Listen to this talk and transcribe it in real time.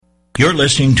You're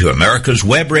listening to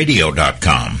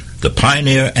America'sWebRadio.com, the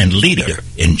pioneer and leader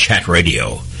in chat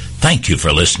radio. Thank you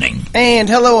for listening. And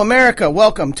hello, America.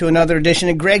 Welcome to another edition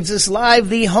of Greg's is Live,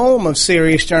 the home of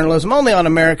serious journalism, only on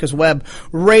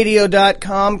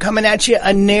America'sWebRadio.com, coming at you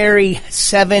a nary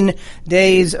 7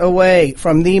 days away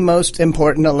from the most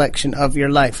important election of your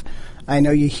life. I know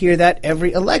you hear that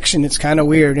every election. It's kind of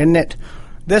weird, isn't it?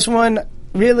 This one,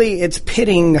 really, it's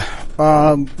pitting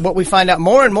what we find out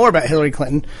more and more about Hillary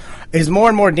Clinton is more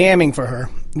and more damning for her.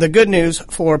 The good news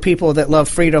for people that love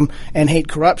freedom and hate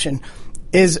corruption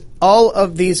is all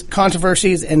of these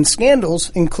controversies and scandals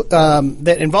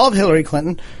that involve Hillary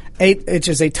Clinton, which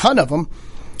is a ton of them.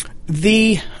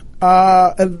 The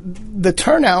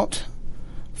turnout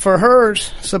for her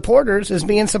supporters is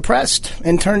being suppressed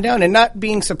and turned down, and not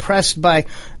being suppressed by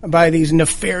these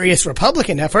nefarious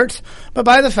Republican efforts, but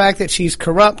by the fact that she's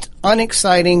corrupt,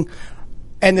 unexciting,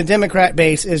 and the Democrat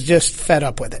base is just fed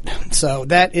up with it. So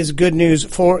that is good news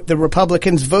for the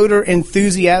Republicans. Voter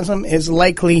enthusiasm is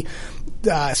likely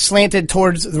slanted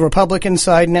towards the Republican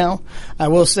side now. I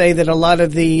will say that a lot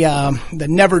of the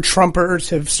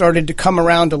never-Trumpers have started to come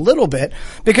around a little bit,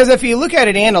 because if you look at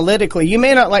it analytically, you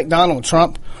may not like Donald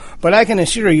Trump, but I can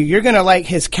assure you, you're going to like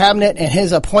his cabinet and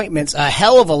his appointments a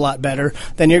hell of a lot better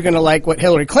than you're going to like what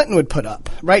Hillary Clinton would put up.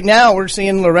 Right now, we're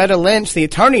seeing Loretta Lynch, the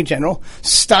Attorney General,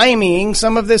 stymieing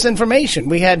some of this information.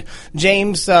 We had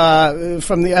James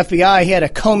from the FBI. He had a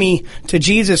Comey to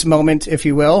Jesus moment, if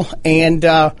you will, and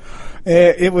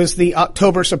it was the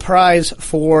October surprise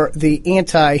for the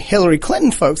anti-Hillary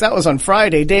Clinton folks. That was on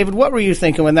Friday. David, what were you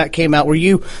thinking when that came out? Were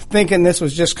you thinking this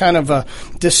was just kind of a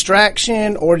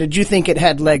distraction, or did you think it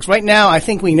had legs? Right now, I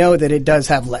think we know that it does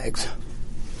have legs.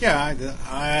 Yeah,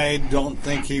 I don't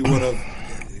think he would have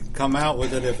come out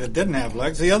with it if it didn't have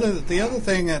legs. The other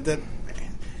thing that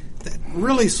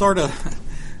really sort of,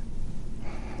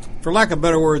 for lack of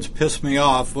better words, pissed me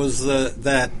off was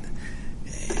that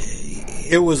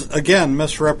it was, again,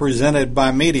 misrepresented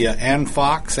by media and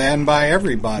Fox and by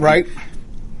everybody. Right.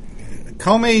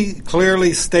 Comey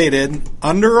clearly stated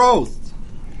under oath,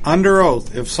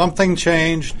 if something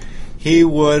changed, he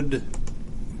would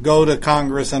go to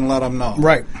Congress and let them know.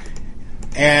 Right.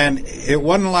 And it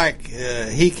wasn't like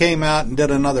he came out and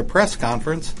did another press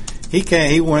conference.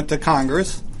 He went to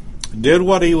Congress, did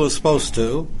what he was supposed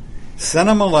to, sent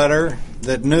him a letter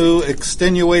that new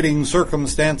extenuating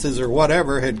circumstances or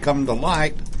whatever had come to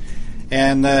light,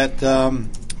 and that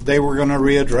they were going to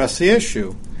readdress the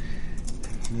issue.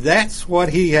 That's what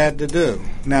he had to do.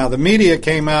 Now, the media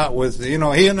came out with, he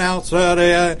announced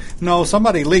that, no,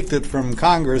 somebody leaked it from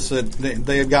Congress that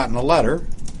they had gotten a letter.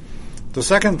 The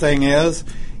second thing is,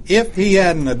 if he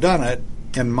hadn't have done it,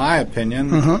 in my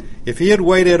opinion, if he had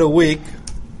waited a week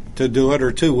to do it,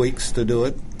 or 2 weeks to do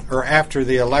it, or after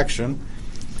the election,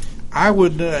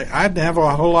 I'd have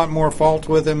a whole lot more fault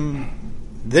with him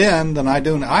then than I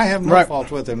do now. I have no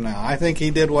fault with him now. I think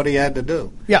he did what he had to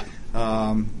do. Yeah.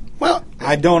 Well,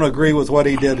 I don't agree with what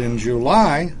he did in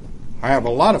July. I have a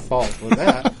lot of fault with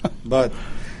that. But,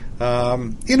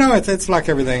 it's like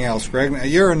everything else, Greg.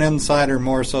 You're an insider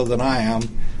more so than I am.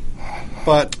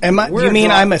 But you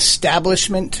mean I'm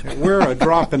establishment? We're a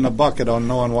drop in the bucket on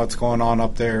knowing what's going on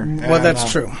up there. Well,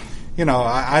 that's true.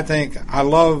 I think I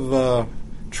love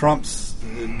Trump's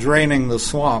draining the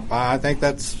swamp. I think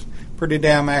that's pretty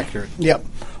damn accurate. Yep.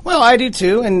 Well, I do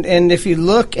too. And if you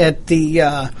look at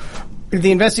the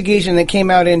investigation that came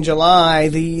out in July,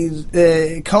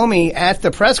 the Comey at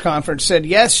the press conference said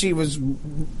yes, she was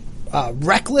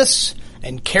reckless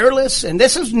and careless, and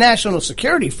this is national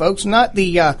security, folks, not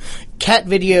the cat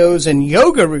videos and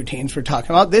yoga routines we're talking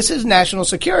about. This is national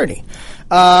security,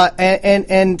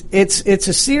 and it's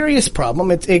a serious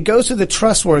problem. It goes to the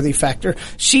trustworthy factor.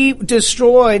 She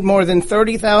destroyed more than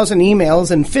 30,000 emails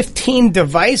and 15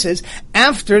 devices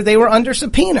after they were under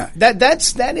subpoena.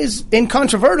 That is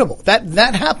incontrovertible.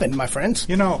 That happened, my friends.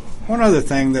 One other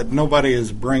thing that nobody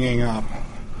is bringing up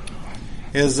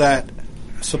is that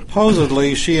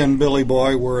supposedly she and Billy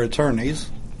Boy were attorneys.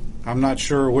 I'm not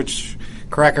sure which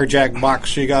crackerjack box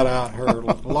she got out her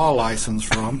law license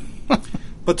from.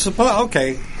 But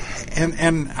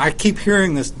and I keep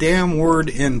hearing this damn word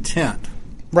intent.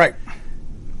 Right.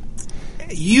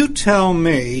 You tell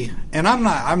me, and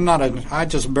I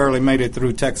just barely made it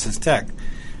through Texas Tech.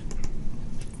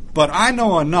 But I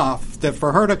know enough that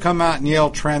for her to come out and yell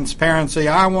transparency,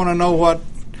 I want to know what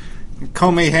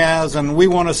Comey has, and we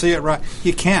want to see it right.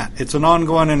 You can't. It's an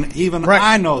ongoing, and even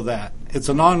I know that. It's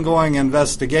an ongoing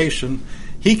investigation.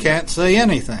 He can't say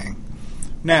anything.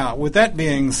 Now, with that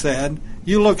being said,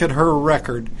 you look at her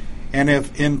record, and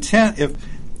if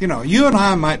you and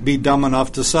I might be dumb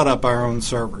enough to set up our own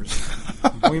servers.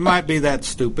 We might be that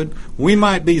stupid. We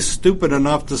might be stupid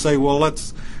enough to say, well,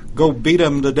 let's go beat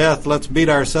them to death. Let's beat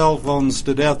our cell phones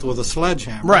to death with a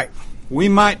sledgehammer. Right. We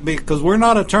might be, because we're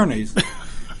not attorneys.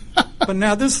 But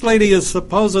now this lady is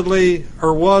supposedly,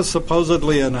 or was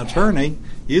supposedly an attorney.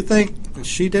 You think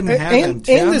she didn't have intent?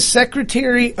 And the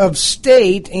Secretary of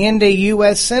State and a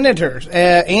U.S. Senator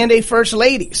and a First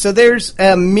Lady. So there's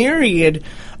a myriad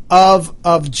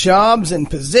of jobs and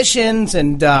positions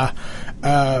and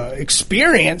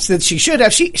experience that she should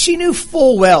have. She knew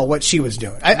full well what she was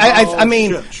doing. I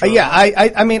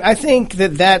mean, I think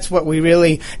that's what we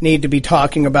really need to be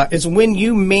talking about is when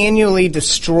you manually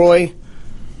destroy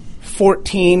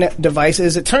 14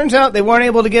 devices. It turns out they weren't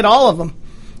able to get all of them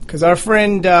because our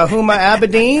friend Huma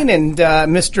Abedin and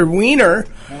Mr. Wiener,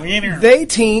 they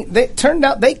turned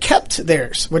out they kept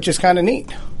theirs, which is kind of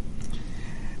neat.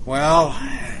 Well,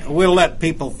 we'll let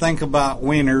people think about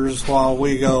wieners while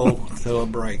we go to a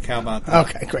break. How about that?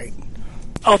 Okay, great.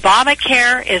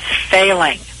 Obamacare is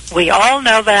failing. We all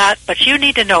know that, but you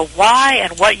need to know why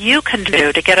and what you can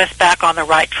do to get us back on the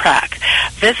right track.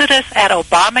 Visit us at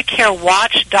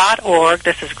ObamacareWatch.org.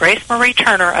 This is Grace Marie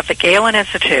Turner of the Galen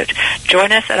Institute.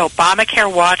 Join us at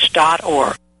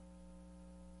ObamacareWatch.org.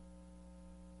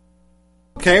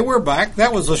 Okay, we're back.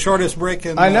 That was the shortest break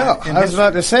in. I know. I was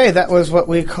about to say that was what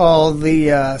we call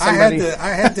the. I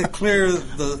had to clear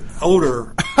the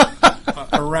odor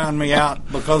around me out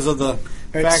because of the.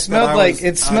 It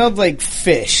smelled like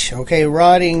fish. Okay,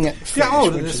 rotting fish.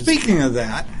 Yeah. Speaking of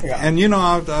that, and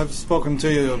I've spoken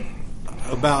to you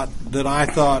about that. I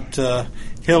thought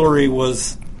Hillary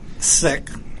was sick.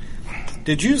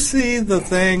 Did you see the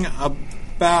thing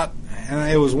about? And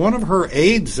it was one of her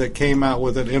aides that came out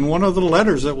with it in one of the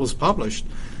letters that was published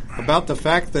about the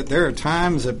fact that there are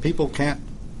times that people can't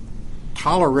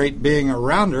tolerate being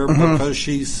around her because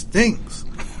she stinks.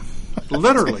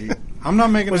 Literally. I'm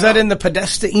not making Was that in the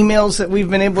Podesta emails that we've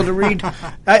been able to read?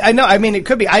 I know. I mean, it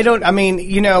could be.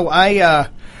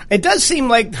 It does seem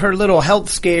like her little health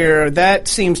scare, that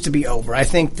seems to be over. I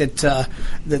think that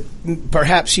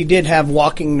perhaps she did have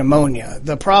walking pneumonia.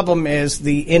 The problem is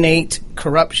the innate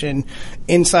corruption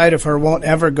inside of her won't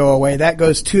ever go away. That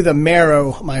goes to the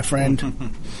marrow, my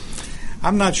friend.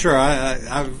 I'm not sure.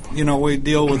 We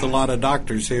deal with a lot of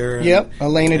doctors here. Yep,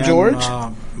 Elena George.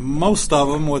 Most of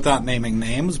them, without naming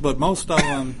names, but most of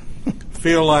them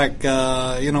feel like,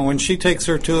 when she takes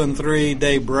her 2 and 3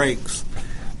 day breaks,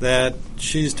 that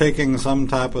she's taking some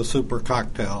type of super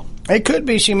cocktail. It could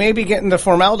be. She may be getting the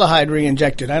formaldehyde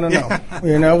re-injected. I don't know.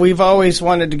 We've always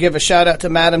wanted to give a shout-out to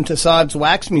Madame Tussaud's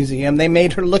Wax Museum. They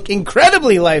made her look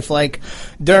incredibly lifelike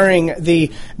during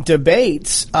the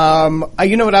debates. You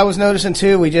know what I was noticing,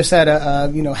 too? We just had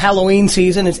a Halloween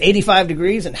season. It's 85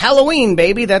 degrees, and Halloween,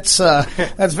 baby. That's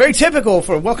very typical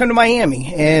for Welcome to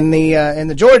Miami in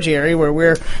the Georgia area where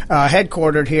we're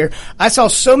headquartered here. I saw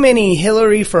so many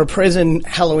Hillary for Prison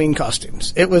Halloween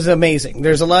costumes. It was amazing.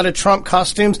 There's a lot of Trump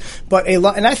costumes. But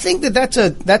and I think that's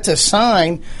a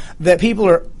sign that people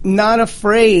are not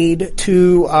afraid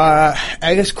to,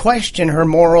 question her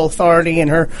moral authority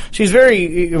and she's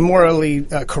very morally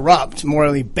corrupt,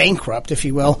 morally bankrupt, if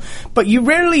you will. But you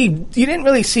didn't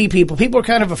really see people. People are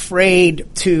kind of afraid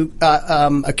to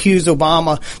accuse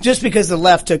Obama just because the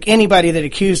left took anybody that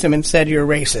accused him and said you're a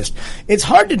racist. It's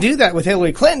hard to do that with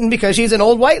Hillary Clinton because she's an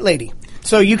old white lady.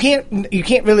 So you can't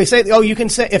really say, you can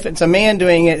say if it's a man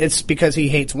doing it, it's because he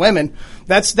hates women.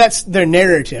 That's their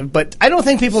narrative, but I don't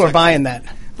think people are buying that.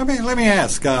 Let me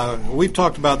ask. We've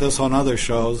talked about this on other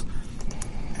shows.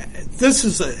 This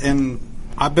is, and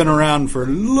I've been around for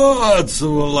lots of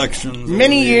elections.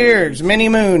 Many years, many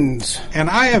moons. And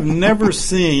I have never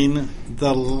seen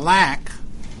the lack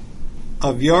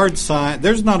of yard sign.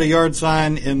 There's not a yard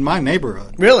sign in my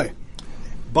neighborhood. Really?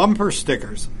 Bumper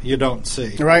stickers you don't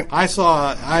see. Right. I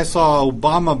saw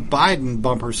Obama Biden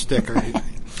bumper sticker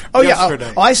yesterday.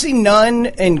 Yeah. I see none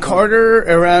in Carter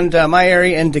around my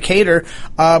area in Decatur.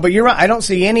 But you're right. I don't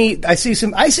see any. I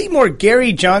see more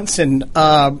Gary Johnson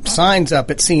signs up.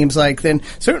 It seems like than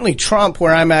certainly Trump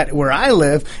where I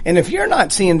live. And if you're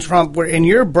not seeing Trump in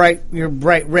your bright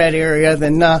red area,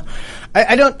 then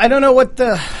I don't know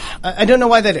I don't know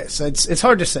why that is. It's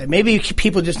hard to say. Maybe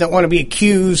people just don't want to be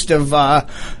accused of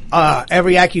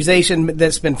every accusation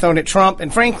that's been thrown at Trump.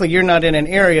 And frankly, you're not in an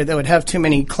area that would have too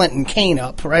many Clinton Kane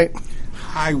up, right?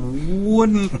 I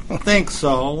wouldn't think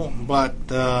so, but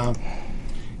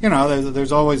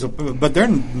there's always but there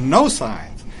are no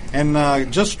signs.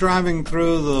 And just driving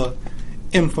through the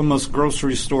infamous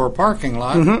grocery store parking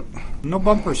lot, No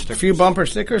bumper stickers. A few bumper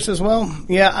stickers as well.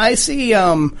 Yeah, I see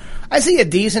a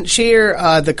decent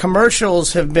share. The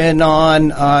commercials have been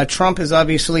on. Trump is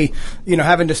obviously,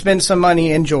 having to spend some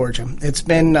money in Georgia. It's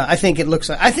been. I think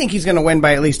he's going to win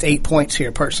by at least 8 points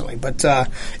here, personally. But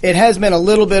it has been a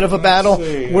little bit of a battle.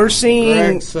 We're seeing.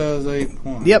 Greg says 8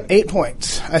 points. Yep, 8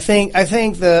 points. I think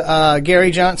the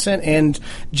Gary Johnson and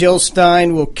Jill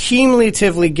Stein will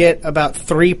cumulatively get about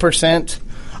 3%.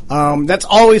 That's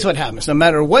always what happens. No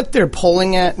matter what they're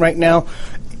polling at right now,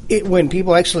 when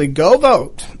people actually go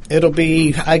vote, it'll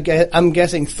be, I'm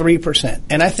guessing, 3%.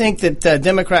 And I think that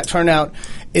Democrat turnout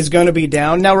is going to be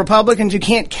down. Now, Republicans, you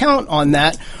can't count on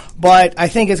that, but I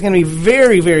think it's going to be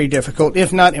very, very difficult,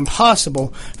 if not impossible,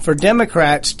 for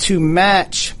Democrats to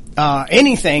match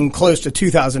anything close to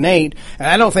 2008, and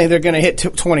I don't think they're going to hit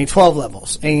 2012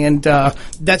 levels. And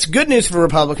that's good news for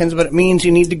Republicans, but it means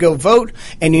you need to go vote,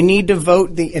 and you need to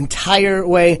vote the entire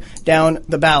way down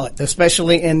the ballot,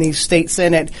 especially in these state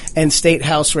Senate and state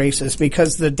House races,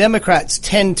 because the Democrats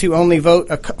tend to only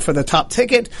vote for the top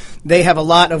ticket. They have a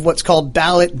lot of what's called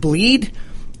ballot bleed,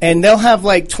 and they'll have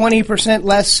like 20%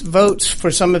 less votes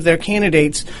for some of their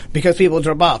candidates because people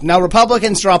drop off. Now,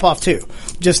 Republicans drop off too,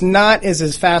 just not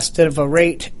as fast of a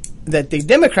rate that the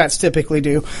Democrats typically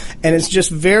do. And it's just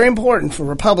very important for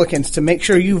Republicans to make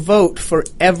sure you vote for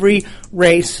every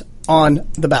race on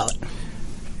the ballot.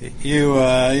 You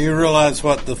realize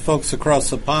what the folks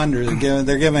across the pond are giving?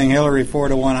 They're giving Hillary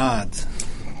 4-1 odds.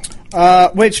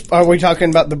 Which are we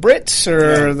talking about? The Brits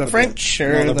or the French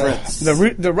or the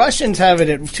Brits? The Russians have it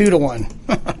at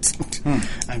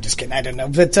 2-1. I'm just kidding. I don't know,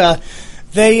 but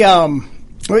they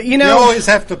you always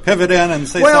have to pivot in and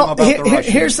say something about the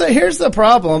Russians. Here's the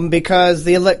problem, because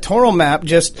the electoral map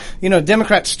just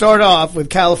Democrats start off with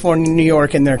California, New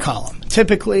York in their column.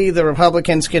 Typically, the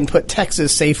Republicans can put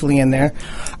Texas safely in there.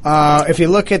 If you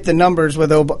look at the numbers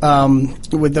with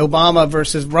Obama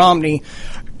versus Romney,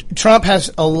 Trump has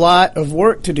a lot of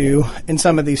work to do in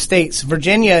some of these states.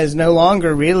 Virginia is no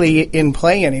longer really in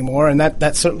play anymore, and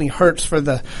that certainly hurts for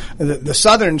the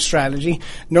Southern strategy.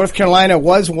 North Carolina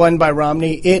was won by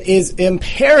Romney. It is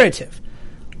imperative.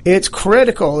 It's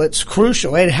critical. It's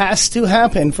crucial. It has to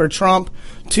happen for Trump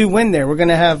to win there. We're going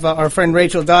to have our friend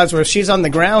Rachel Dodsworth. She's on the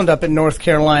ground up in North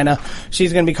Carolina.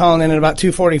 She's going to be calling in at about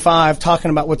 2:45,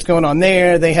 talking about what's going on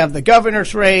there. They have the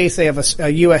governor's race. They have a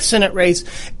U.S. Senate race,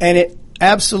 and it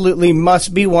absolutely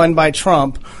must be won by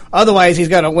Trump. Otherwise, he's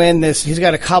got to win this. He's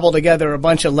got to cobble together a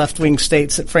bunch of left-wing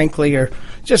states that, frankly, are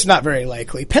just not very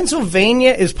likely.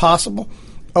 Pennsylvania is possible.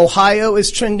 Ohio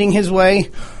is trending his way.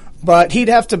 But he'd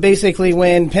have to basically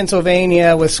win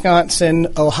Pennsylvania,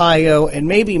 Wisconsin, Ohio, and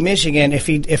maybe Michigan if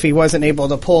he wasn't able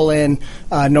to pull in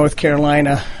North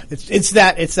Carolina. It's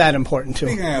that important to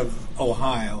him. Speaking of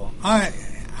Ohio,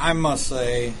 I must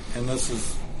say, and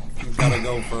we've got to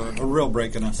go for a real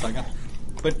break in a second.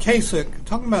 But Kasich,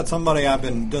 talking about somebody I've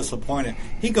been disappointed,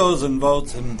 he goes and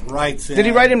votes and writes in. Did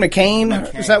he write in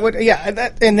McCain? Is that what? Yeah,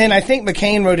 and then I think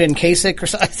McCain wrote in Kasich or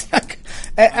something.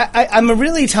 I'm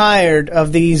really tired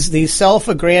of these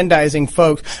self-aggrandizing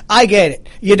folks. I get it.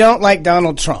 You don't like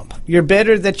Donald Trump. You're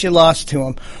bitter that you lost to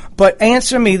him. But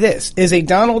answer me this. Is a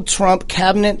Donald Trump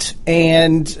cabinet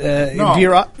and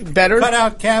better? Cut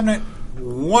out cabinet,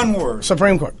 one word.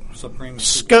 Supreme Court.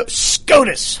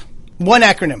 SCOTUS. One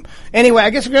acronym. Anyway, I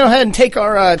guess we're going to go ahead and take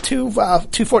our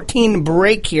 2:14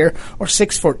 break here, or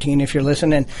 6:14 if you're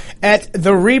listening, at the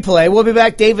replay. We'll be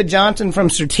back. David Johnson from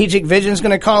Strategic Vision is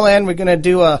going to call in. We're going to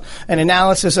do an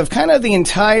analysis of kind of the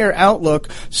entire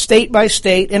outlook, state by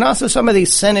state, and also some of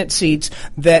these Senate seats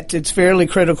that it's fairly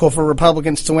critical for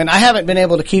Republicans to win. I haven't been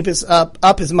able to keep us up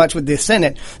as much with the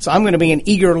Senate, so I'm going to be an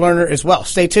eager learner as well.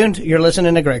 Stay tuned. You're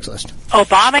listening to Greg's List.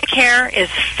 Obamacare is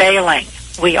failing.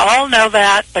 We all know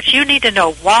that, but you need to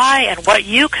know why and what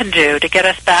you can do to get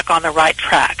us back on the right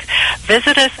track.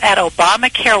 Visit us at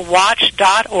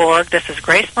ObamacareWatch.org. This is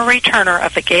Grace Marie Turner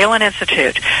of the Galen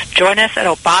Institute. Join us at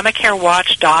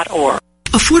ObamacareWatch.org.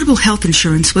 Affordable health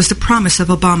insurance was the promise of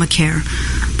Obamacare,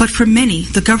 but for many,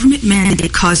 the government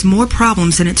mandate caused more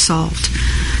problems than it solved.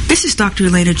 This is Dr.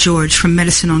 Elena George from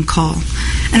Medicine on Call,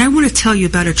 and I want to tell you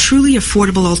about a truly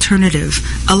affordable alternative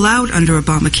allowed under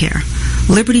Obamacare,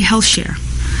 Liberty HealthShare.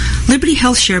 Liberty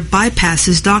HealthShare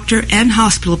bypasses doctor and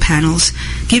hospital panels,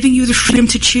 giving you the freedom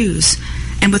to choose.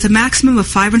 And with a maximum of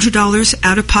 $500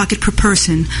 out-of-pocket per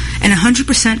person and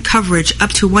 100% coverage up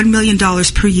to $1 million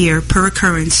per year per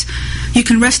occurrence, you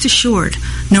can rest assured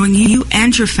knowing you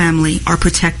and your family are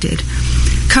protected.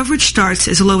 Coverage starts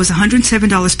as low as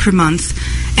 $107 per month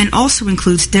and also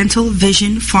includes dental,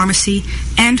 vision, pharmacy,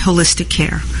 and holistic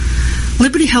care.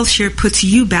 Liberty HealthShare puts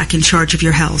you back in charge of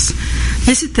your health.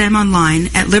 Visit them online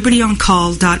at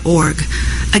libertyoncall.org.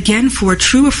 Again, for a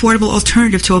true affordable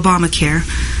alternative to Obamacare,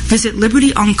 visit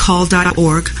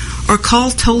libertyoncall.org or call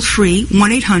toll-free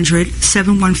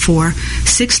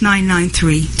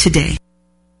 1-800-714-6993 today.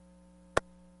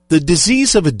 The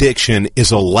disease of addiction is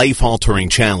a life-altering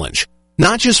challenge,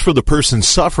 not just for the person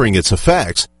suffering its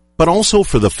effects, but also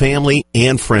for the family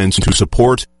and friends who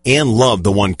support and love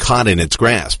the one caught in its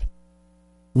grasp.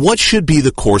 What should be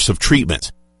the course of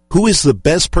treatment? Who is the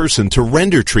best person to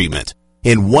render treatment?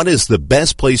 And what is the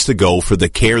best place to go for the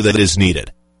care that is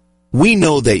needed? We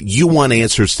know that you want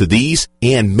answers to these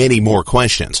and many more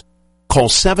questions. Call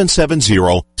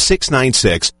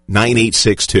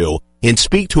 770-696-9862 and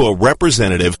speak to a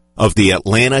representative of the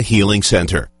Atlanta Healing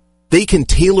Center. They can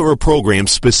tailor a program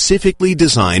specifically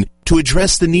designed to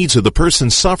address the needs of the person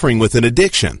suffering with an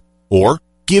addiction, or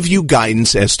give you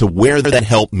guidance as to where that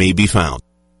help may be found.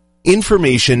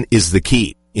 Information is the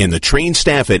key, and the trained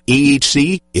staff at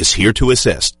AHC is here to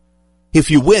assist.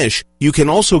 If you wish, you can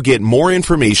also get more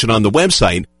information on the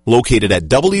website located at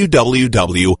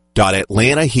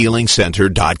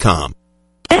www.atlantahealingcenter.com.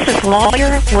 This is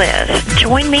Lawyer Liz.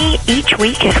 Join me each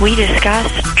week as we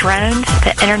discuss drones,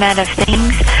 the Internet of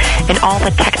Things, and all the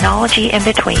technology in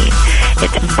between.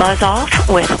 It's Buzz Off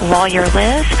with Lawyer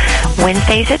Liz,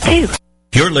 Wednesdays at 2.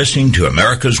 You're listening to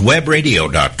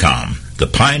AmericasWebRadio.com, the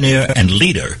pioneer and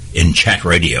leader in chat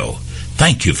radio.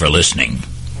 Thank you for listening.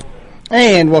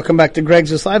 And welcome back to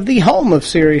Greg's Live, the home of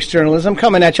serious journalism,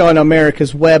 coming at you on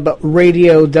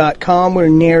AmericasWebRadio.com. We're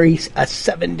nearing a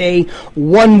 7-day,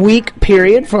 1-week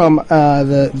period from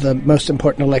the most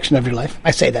important election of your life.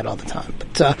 I say that all the time.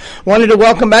 But wanted to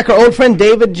welcome back our old friend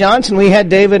David Johnson. We had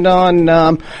David on,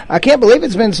 I can't believe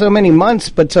it's been so many months,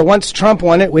 but once Trump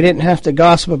won it, we didn't have to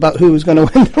gossip about who was going to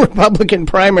win the Republican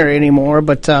primary anymore.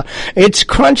 But it's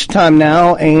crunch time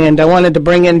now, and I wanted to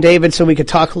bring in David so we could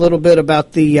talk a little bit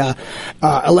about the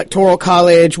Electoral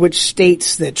College, which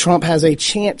states that Trump has a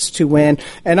chance to win,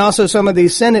 and also some of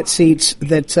these Senate seats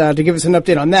that to give us an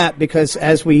update on that, because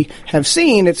as we have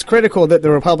seen, it's critical that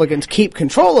the Republicans keep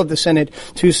control of the Senate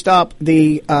to stop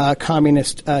the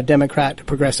communist, Democrat,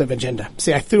 progressive agenda.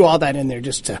 See, I threw all that in there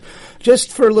just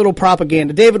for a little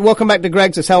propaganda. David, welcome back to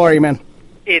Greg's. How are you, man?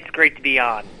 It's great to be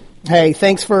on. Hey,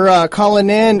 thanks for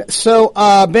calling in. So,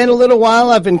 been a little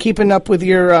while. I've been keeping up with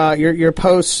your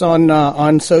posts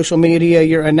on social media,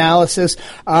 your analysis.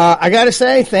 I got to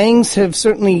say, things have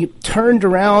certainly turned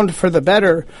around for the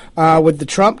better with the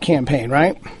Trump campaign,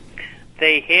 right?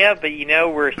 They have, but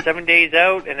we're 7 days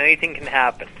out, and anything can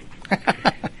happen.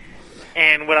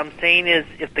 And what I'm saying is,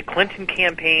 if the Clinton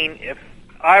campaign, if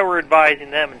I were advising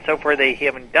them, and so far they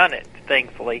haven't done it,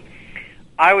 thankfully,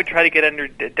 I would try to get under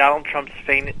Donald Trump's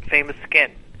famous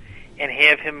skin and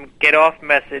have him get off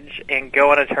message and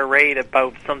go on a tirade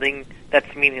about something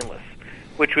that's meaningless,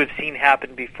 which we've seen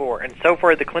happen before. And so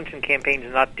far, the Clinton campaign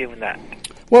is not doing that.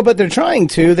 Well, but they're trying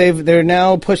to. They're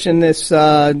now pushing this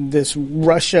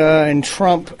Russia and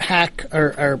Trump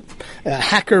hacker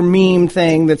meme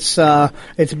thing that's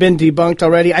it's been debunked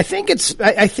already. I think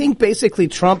basically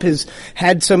Trump has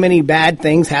had so many bad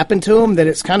things happen to him that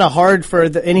it's kind of hard for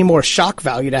any more shock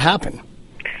value to happen.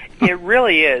 It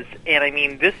really is, and I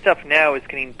mean this stuff now is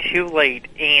getting too late.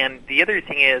 And the other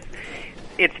thing is,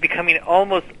 it's becoming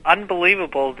almost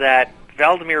unbelievable that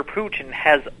Vladimir Putin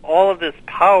has all of this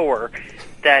power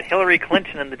that Hillary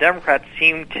Clinton and the Democrats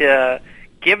seem to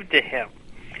give to him.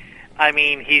 I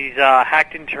mean, he's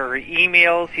hacked into her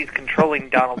emails. He's controlling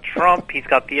Donald Trump. He's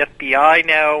got the FBI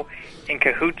now in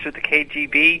cahoots with the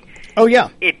KGB. Oh, yeah.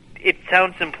 It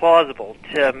sounds implausible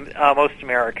to most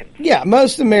Americans. Yeah,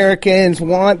 most Americans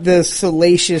want the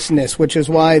salaciousness, which is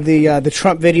why the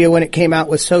Trump video, when it came out,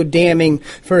 was so damning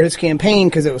for his campaign,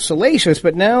 because it was salacious.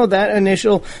 But now that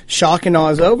initial shock and awe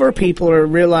is over. People are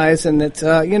realizing that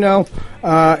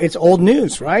it's old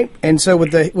news, right? And so with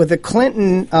the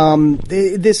Clinton,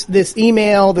 this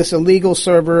email, this illegal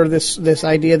server, this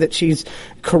idea that she's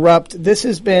corrupt, this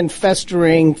has been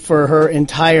festering for her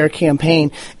entire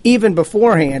campaign, even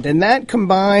beforehand. And that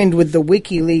combined with the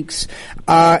WikiLeaks,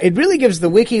 it really gives the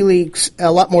WikiLeaks a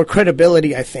lot more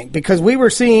credibility, I think, because we were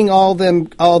seeing all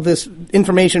this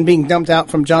information being dumped out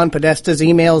from John Podesta's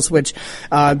emails, which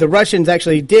the Russians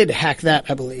actually did hack that,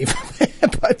 I believe.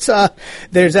 But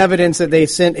there's evidence that they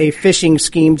sent a phishing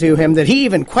scheme to him that he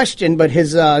even questioned, but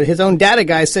his own data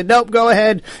guy said, nope, go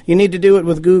ahead. You need to do it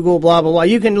with Google, blah, blah, blah.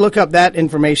 You can look up that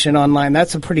information online.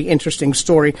 That's a pretty interesting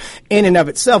story in and of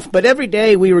itself. But every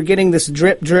day we were getting this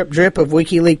drip strip of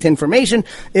WikiLeaks information.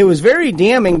 It was very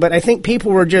damning, but I think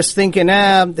people were just thinking,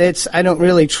 I don't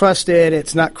really trust it.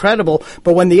 It's not credible.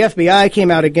 But when the FBI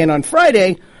came out again on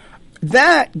Friday,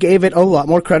 that gave it a lot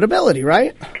more credibility,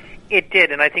 right? It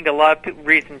did, and I think a lot of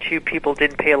reason, too, people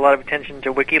didn't pay a lot of attention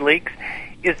to WikiLeaks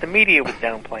is the media was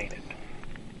downplaying it.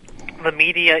 The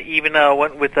media even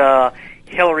went with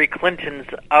Hillary Clinton's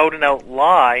out-and-out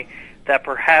lie that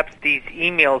perhaps these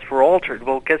emails were altered.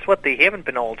 Well, guess what? They haven't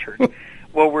been altered.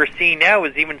 What we're seeing now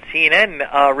is even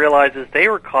CNN realizes they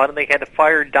were caught and they had to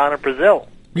fire Donna Brazile.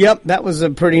 Yep, that was a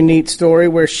pretty neat story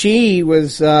where she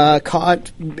was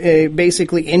caught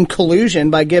basically in collusion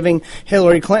by giving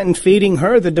Hillary Clinton, feeding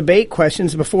her the debate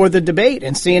questions before the debate.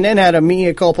 And CNN had a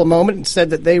mea culpa moment and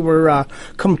said that they were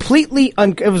completely,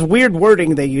 it was weird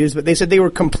wording they used, but they said they were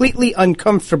completely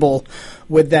uncomfortable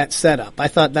with that setup. I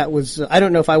thought that was, I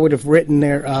don't know if I would have written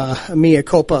their mea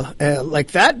culpa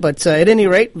like that, but at any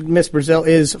rate, Miss Brazile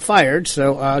is fired,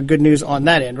 so good news on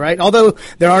that end, right? Although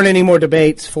there aren't any more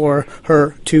debates for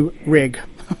her to rig.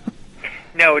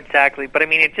 No, exactly. But I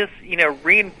mean, it just,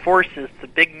 reinforces the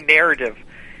big narrative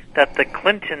that the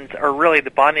Clintons are really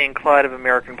the Bonnie and Clyde of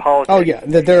American politics. Oh, yeah,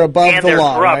 that they're above and the they're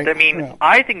law, corrupt. right? I mean,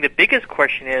 I think the biggest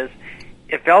question is,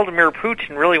 if Vladimir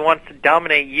Putin really wants to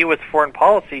dominate U.S. foreign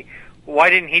policy,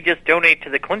 why didn't he just donate to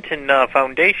the Clinton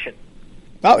Foundation?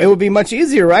 Oh, it would be much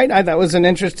easier, right? That was an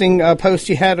interesting post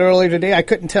you had earlier today. I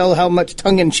couldn't tell how much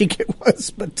tongue-in-cheek it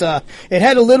was, but it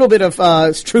had a little bit of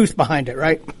truth behind it,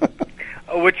 right?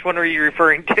 Which one are you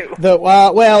referring to? The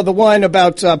one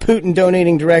about Putin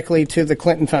donating directly to the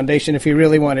Clinton Foundation if he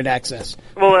really wanted access.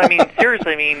 Well, I mean,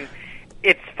 seriously, I mean,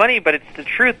 it's funny, but it's the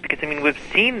truth because, I mean, we've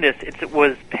seen this. It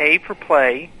was pay for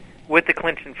play with the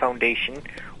Clinton Foundation.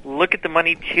 Look at the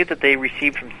money, too, that they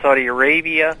received from Saudi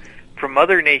Arabia, from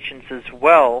other nations as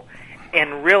well.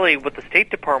 And really what the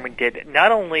State Department did,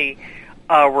 not only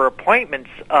were appointments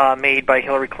made by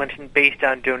Hillary Clinton based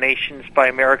on donations by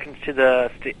Americans to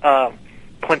the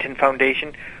Clinton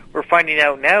Foundation, we're finding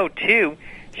out now, too,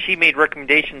 she made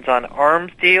recommendations on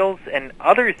arms deals and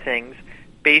other things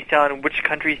based on which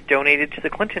countries donated to the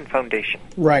Clinton Foundation.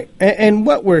 Right. And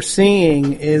what we're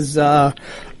seeing is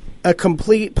a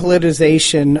complete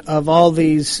politicization of all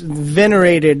these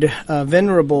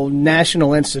venerable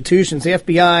national institutions. The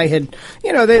FBI had,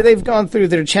 they've gone through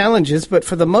their challenges, but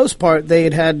for the most part, they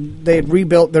had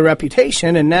rebuilt their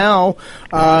reputation. And now,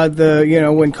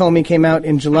 when Comey came out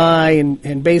in July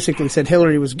and basically said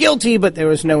Hillary was guilty, but there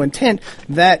was no intent,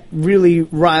 that really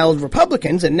riled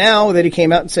Republicans. And now that he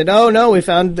came out and said, oh no, we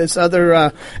found this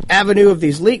other avenue of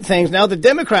these leaked things, now the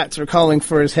Democrats are calling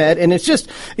for his head, and it's just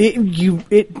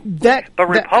But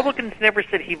Republicans never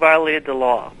said he violated the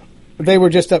law. They were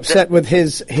just upset with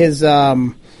his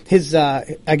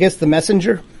I guess the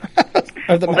messenger.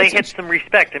 They had some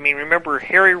respect. I mean, remember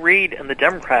Harry Reid and the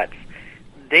Democrats.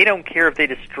 They don't care if they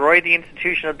destroy the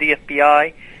institution of the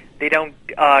FBI. They don't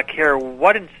care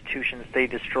what institutions they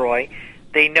destroy.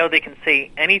 They know they can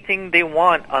say anything they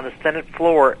want on the Senate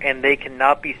floor, and they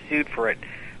cannot be sued for it.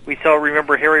 We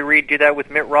remember Harry Reid do that with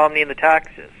Mitt Romney and the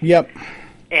taxes. Yep.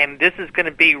 And this is going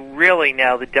to be really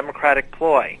now the Democratic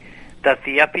ploy, that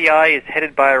the FBI is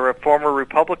headed by a former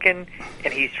Republican,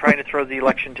 and he's trying to throw the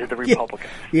election to the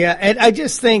Republicans. Yeah, and I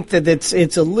just think that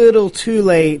it's a little too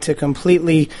late to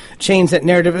completely change that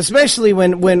narrative, especially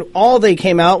when all they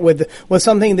came out with was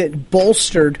something that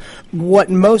bolstered what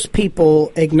most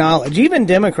people acknowledge. Even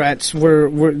Democrats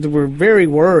were very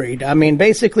worried. I mean,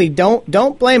 basically,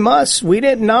 don't blame us. We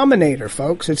didn't nominate her,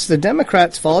 folks. It's the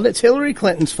Democrats' fault. It's Hillary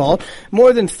Clinton's fault.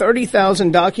 More than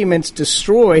 30,000 documents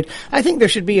destroyed. I think there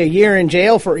should be a year in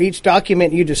jail for each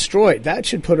document you destroyed. That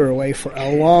should put her away for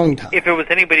a long time. If it was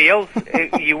anybody else,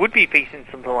 you would be facing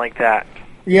something like that.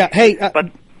 Yeah, hey.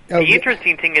 But the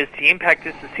interesting thing is the impact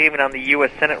this is having on the U.S.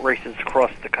 Senate races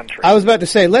across the country. I was about to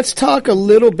say, let's talk a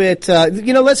little bit,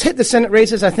 let's hit the Senate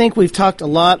races. I think we've talked a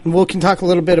lot, and we can talk a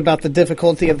little bit about the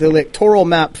difficulty of the electoral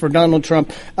map for Donald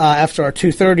Trump after our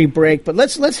 2:30 break. But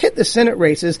let's hit the Senate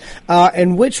races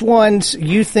and which ones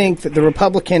you think that the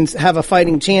Republicans have a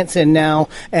fighting chance in now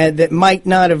that might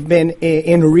not have been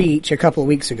in reach a couple of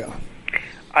weeks ago.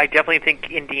 I definitely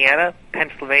think Indiana,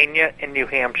 Pennsylvania, and New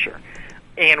Hampshire.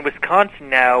 And Wisconsin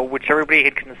now, which everybody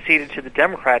had conceded to the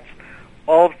Democrats,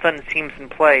 all of a sudden seems in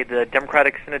play. The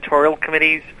Democratic senatorial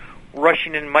committees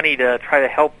rushing in money to try to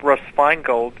help Russ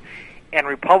Feingold, and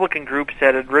Republican groups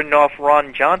that had written off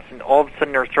Ron Johnson all of a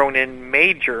sudden are throwing in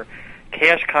major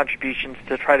cash contributions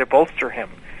to try to bolster him.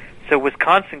 So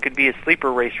Wisconsin could be a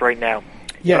sleeper race right now.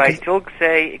 Yeah, but I still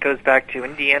say it goes back to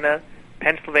Indiana,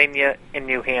 Pennsylvania, and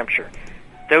New Hampshire.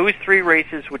 Those three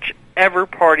races, whichever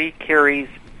party carries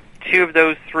two of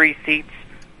those three seats,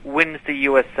 wins the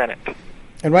U.S. Senate.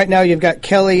 And right now you've got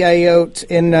Kelly Ayotte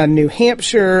in New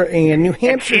Hampshire, and New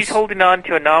Hampshire. She's holding on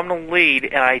to a nominal lead,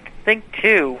 and I think,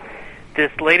 too,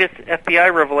 this latest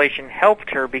FBI revelation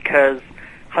helped her because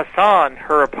Hassan,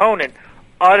 her opponent,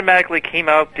 automatically came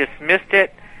out, dismissed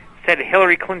it, said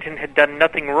Hillary Clinton had done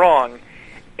nothing wrong.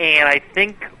 And I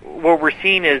think what we're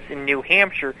seeing is in New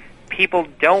Hampshire, people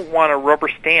don't want a rubber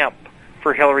stamp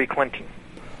for Hillary Clinton.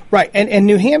 Right, and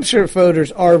New Hampshire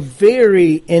voters are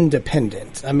very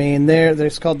independent. I mean,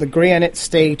 it's called the Granite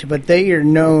State, but they are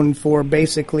known for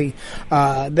basically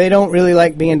they don't really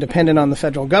like being dependent on the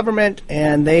federal government,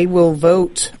 and they will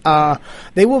vote.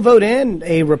 They will vote in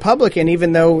a Republican,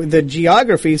 even though the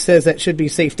geography says that should be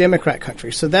safe Democrat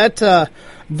country. So that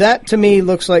to me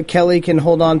looks like Kelly can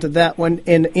hold on to that one.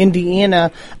 In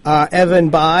Indiana,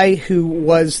 Evan Bayh, who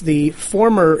was the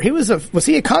former, was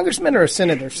he a congressman or a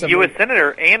senator? He was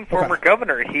senator and former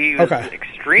governor. He was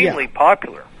extremely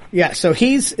popular. Yeah, so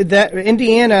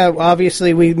Indiana,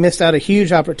 obviously we missed out a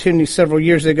huge opportunity several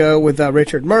years ago with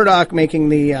Richard Murdoch making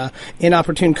the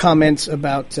inopportune comments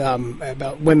about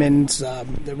women's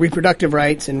reproductive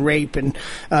rights and rape and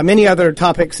many other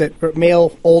topics that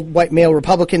old white male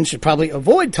Republicans should probably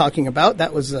avoid talking about.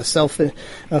 That was a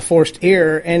self-forced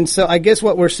error. And so I guess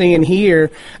what we're seeing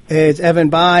here is Evan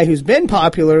Bayh, who's been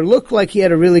popular, looked like he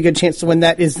had a really good chance to win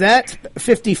that. Is that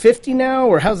 50-50 now,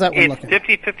 or how's that one looking? It's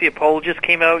 50-50. A poll just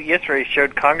came out yesterday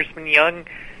showed Congressman Young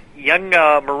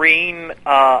Marine,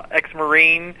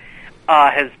 ex-Marine,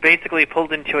 has basically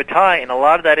pulled into a tie, and a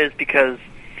lot of that is because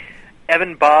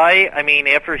Evan Bayh,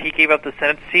 after he gave up the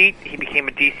Senate seat, he became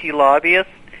a D.C. lobbyist.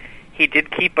 He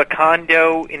did keep a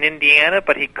condo in Indiana,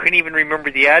 but he couldn't even remember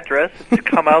the address. It's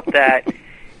come out that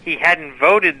he hadn't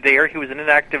voted there. He was an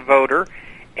inactive voter.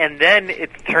 And then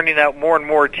it's turning out more and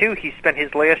more, too. He spent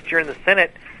his last year in the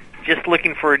Senate just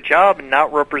looking for a job and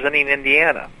not representing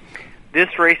Indiana.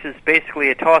 This race is basically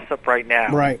a toss-up right now.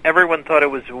 Right. Everyone thought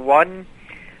it was won.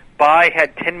 Bayh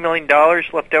had $10 million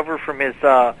left over from his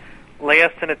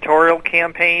last senatorial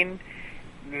campaign.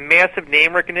 Massive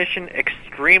name recognition,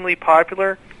 extremely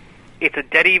popular. It's a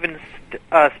dead-even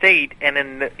state, and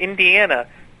in Indiana,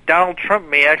 Donald Trump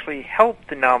may actually help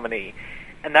the nominee.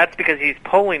 And that's because he's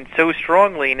polling so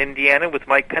strongly in Indiana with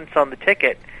Mike Pence on the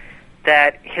ticket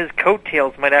that his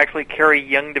coattails might actually carry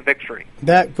Young to victory.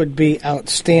 That would be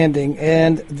outstanding.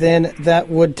 And then that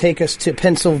would take us to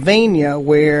Pennsylvania,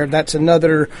 where that's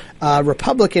another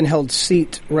Republican-held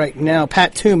seat right now.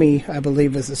 Pat Toomey, I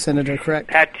believe, is the senator, correct?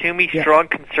 Pat Toomey, strong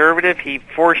conservative. He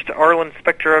forced Arlen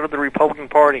Specter out of the Republican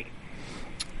Party.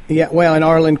 Yeah, well, and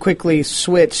Arlen quickly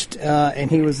switched, and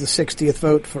he was the 60th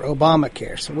vote for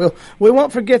Obamacare. So we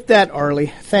won't forget that,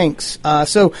 Arlie. Thanks.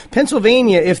 So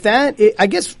Pennsylvania, I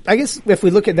guess if we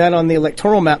look at that on the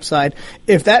electoral map side,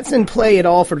 if that's in play at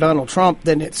all for Donald Trump,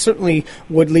 then it certainly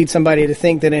would lead somebody to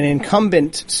think that an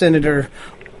incumbent senator,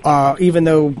 even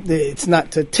though it's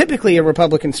not typically a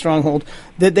Republican stronghold,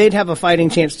 that they'd have a fighting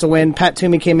chance to win. Pat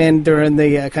Toomey came in during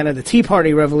the kind of the Tea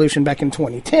Party revolution back in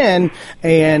 2010,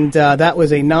 and that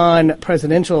was a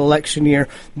non-presidential election year.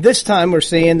 This time we're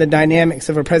seeing the dynamics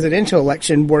of a presidential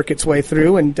election work its way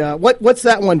through. And what's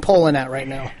that one polling at right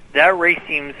now? That race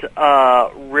seems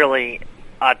really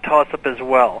a toss-up as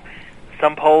well.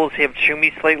 Some polls have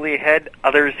Toomey slightly ahead.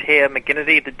 Others have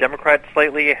McGinnity, the Democrat,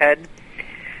 slightly ahead.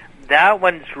 That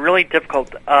one's really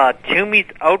difficult. Toomey's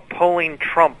outpolling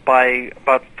Trump by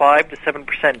about 5 to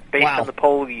 7% based on the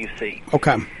poll you see.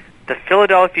 Okay. The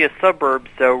Philadelphia suburbs,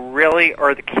 though, really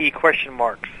are the key question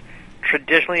marks.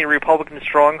 Traditionally a Republican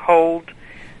stronghold.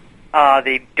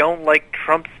 They don't like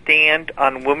Trump's stand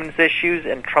on women's issues,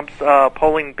 and Trump's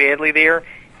polling badly there,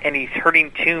 and he's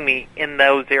hurting Toomey in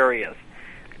those areas.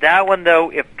 That one,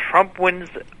 though, if Trump wins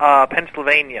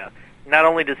Pennsylvania, not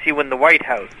only does he win the White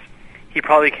House, he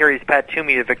probably carries Pat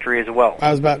Toomey to victory as well.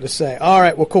 I was about to say. All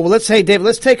right, well, cool. Well, David,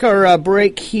 let's take our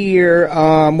break here.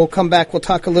 We'll come back. We'll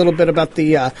talk a little bit about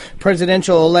the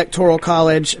Presidential Electoral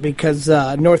College because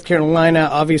North Carolina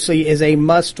obviously is a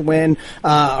must-win.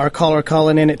 Our caller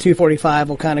calling in at 2:45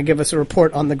 will kind of give us a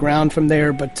report on the ground from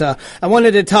there. But I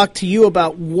wanted to talk to you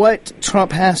about what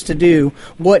Trump has to do,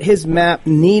 what his map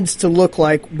needs to look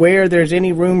like, where there's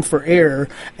any room for error,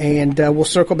 and we'll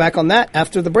circle back on that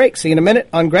after the break. See you in a minute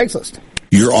on Greg's List.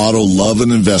 Your auto love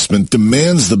and investment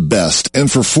demands the best, and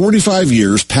for 45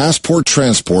 years, Passport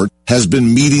Transport has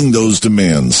been meeting those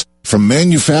demands. From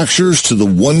manufacturers to the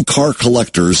one-car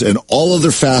collectors and all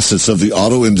other facets of the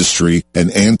auto industry and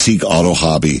antique auto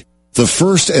hobby. The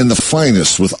first and the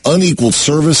finest with unequaled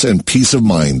service and peace of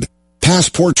mind.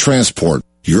 Passport Transport,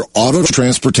 your auto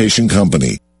transportation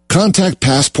company. Contact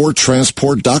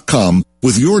PassportTransport.com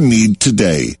with your need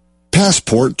today.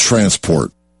 Passport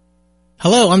Transport.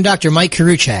 Hello, I'm Dr. Mike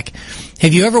Karuchak.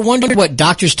 Have you ever wondered what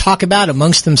doctors talk about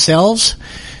amongst themselves?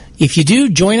 If you do,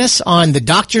 join us on the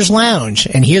Doctor's Lounge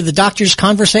and hear the doctors'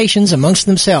 conversations amongst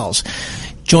themselves.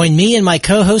 Join me and my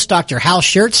co-host, Dr. Hal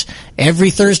Schertz, every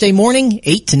Thursday morning,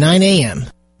 8 to 9 a.m.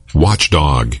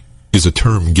 Watchdog is a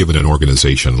term given an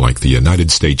organization like the United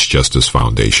States Justice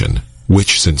Foundation,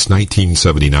 which since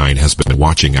 1979 has been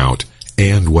watching out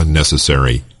and, when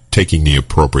necessary, taking the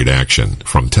appropriate action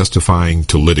from testifying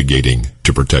to litigating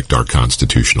to protect our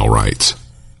constitutional rights.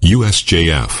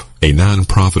 USJF, a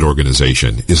non-profit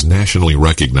organization, is nationally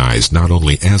recognized not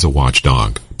only as a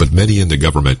watchdog, but many in the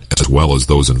government, as well as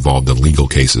those involved in legal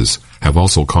cases, have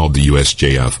also called the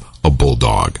USJF a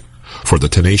bulldog for the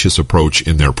tenacious approach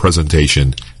in their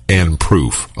presentation and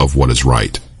proof of what is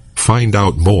right. Find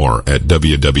out more at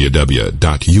www.usjf.net.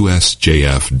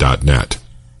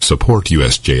 Support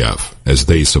USJF as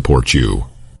they support you.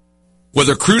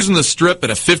 Whether cruising the strip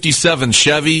in a 57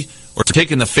 Chevy or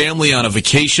taking the family on a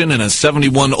vacation in a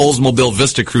 71 Oldsmobile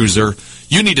Vista Cruiser,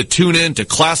 you need to tune in to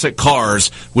Classic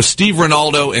Cars with Steve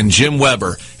Ronaldo and Jim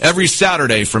Weber every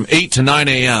Saturday from 8 to 9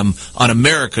 a.m. on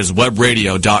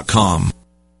americaswebradio.com.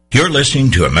 You're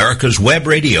listening to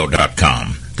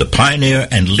americaswebradio.com, the pioneer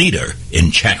and leader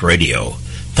in chat radio.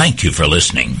 Thank you for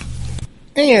listening.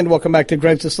 And welcome back to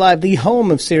Greg Live, the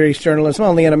home of serious journalism,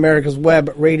 only at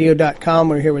americaswebradio.com.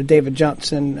 We're here with David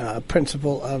Johnson,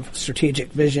 principal of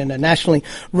Strategic Vision, a nationally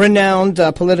renowned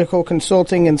political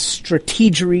consulting and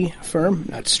strategy firm,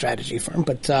 not strategy firm.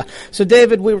 But so,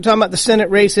 David, we were talking about the Senate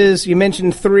races. You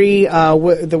mentioned three.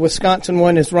 The Wisconsin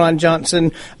one is Ron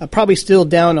Johnson, probably still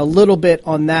down a little bit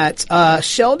on that.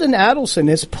 Sheldon Adelson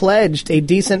has pledged a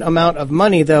decent amount of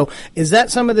money, though. Is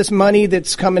that some of this money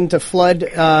that's coming to flood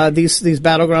these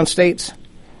battleground states?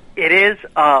 It is.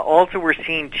 Also, we're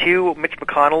seeing, too, Mitch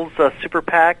McConnell's super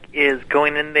PAC is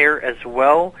going in there as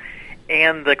well,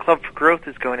 and the Club for Growth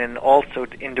is going in also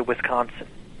into Wisconsin.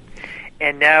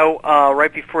 And now,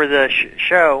 right before the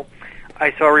show,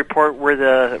 I saw a report where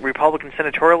the Republican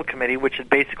Senatorial Committee, which had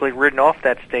basically ridden off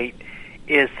that state,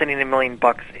 is sending $1 million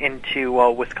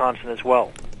into Wisconsin as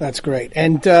well. That's great.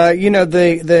 And,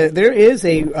 there is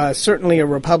certainly a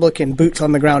Republican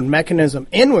boots-on-the-ground mechanism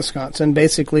in Wisconsin,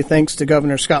 basically thanks to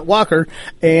Governor Scott Walker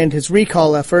and his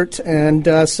recall effort.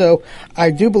 And so I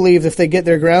do believe if they get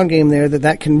their ground game there,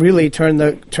 that can really turn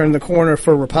the corner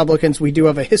for Republicans. We do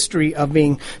have a history of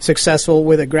being successful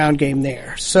with a ground game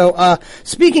there. So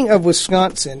speaking of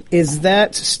Wisconsin, is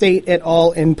that state at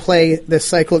all in play this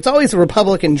cycle? It's always a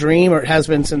Republican dream, or it has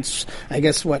been since, I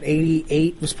guess,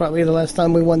 88 was probably the last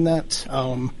time we won that.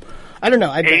 I don't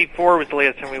know. 84 was the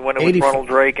last time we won it with Ronald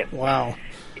Reagan. Wow.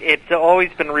 It's always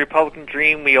been a Republican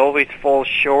dream. We always fall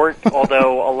short,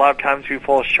 although a lot of times we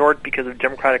fall short because of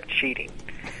Democratic cheating.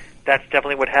 That's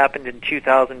definitely what happened in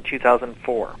 2000,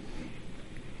 2004.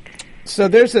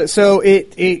 So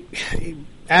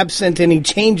absent any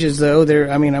changes, though,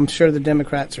 I'm sure the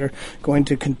Democrats are going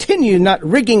to continue not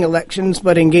rigging elections,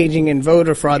 but engaging in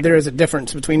voter fraud. There is a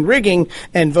difference between rigging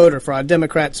and voter fraud.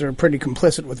 Democrats are pretty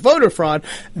complicit with voter fraud.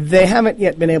 They haven't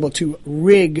yet been able to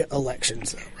rig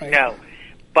elections, though, right? No.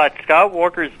 But Scott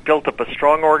Walker's built up a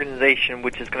strong organization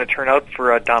which is going to turn out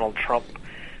for Donald Trump.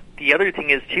 The other thing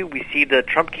is, too, we see the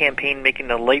Trump campaign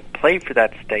making a late play for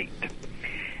that state.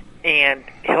 And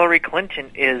Hillary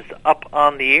Clinton is up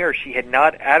on the air. She had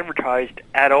not advertised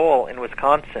at all in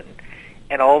Wisconsin.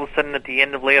 And all of a sudden, at the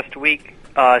end of last week,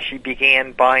 she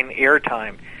began buying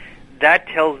airtime. That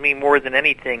tells me more than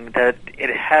anything that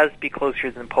it has to be closer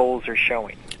than polls are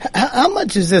showing. How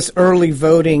much is this early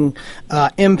voting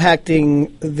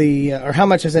impacting or how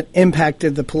much has it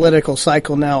impacted the political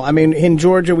cycle now? I mean, in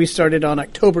Georgia, we started on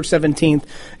October 17th.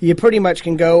 You pretty much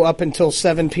can go up until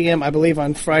 7 p.m., I believe,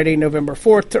 on Friday, November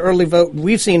 4th to early vote.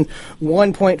 We've seen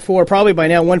 1.4, probably by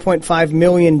now, 1.5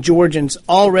 million Georgians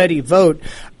already vote.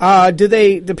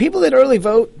 Do people that early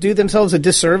vote do themselves a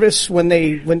disservice when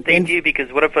they do,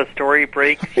 because what if a story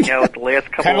breaks, the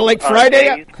last couple kind of like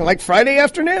Friday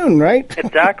afternoon, right?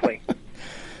 Exactly.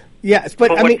 Yes, but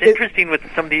what's interesting with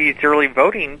some of these early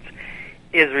votings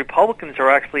is Republicans are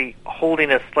actually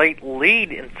holding a slight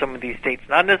lead in some of these states.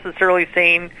 Not necessarily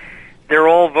saying they're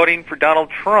all voting for Donald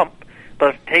Trump,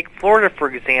 but take Florida, for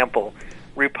example.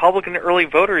 Republican early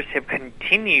voters have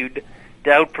continued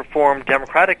outperformed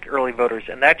Democratic early voters,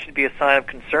 and that should be a sign of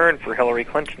concern for Hillary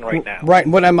Clinton right now. Right.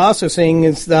 What I'm also seeing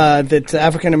is that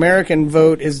African American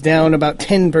vote is down about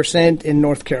 10% in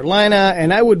North Carolina,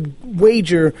 and I would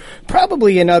wager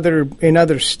probably in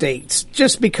other states,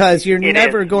 just because you're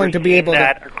never going to be able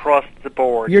that across the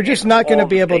board. You're just not going to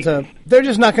be able to. They're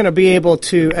just not going to be able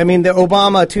to. I mean, the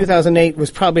Obama 2008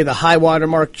 was probably the high water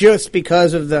mark, just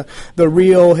because of the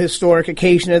real historic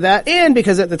occasion of that, and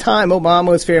because at the time Obama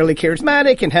was fairly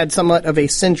charismatic and had somewhat of a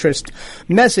centrist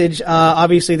message.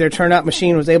 Obviously, their turnout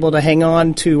machine was able to hang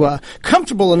on to a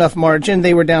comfortable enough margin.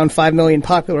 They were down 5 million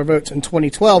popular votes in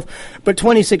 2012, but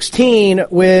 2016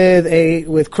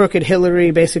 with crooked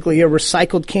Hillary, basically a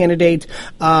recycled candidate,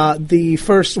 the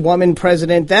first woman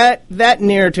president. That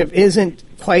narrative isn't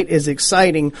quite as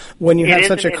exciting when you have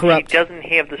such a corrupt. She doesn't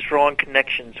have the strong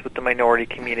connections with the minority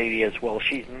community as well.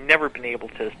 She's never been able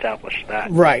to establish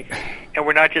that. Right. And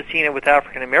we're not just seeing it with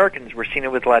African Americans; we're seeing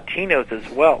it with Latinos as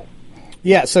well.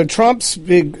 Yeah, so Trump's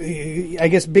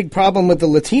big problem with the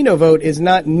Latino vote is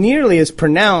not nearly as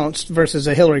pronounced versus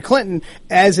a Hillary Clinton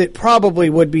as it probably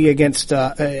would be against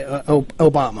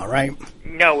Obama, right?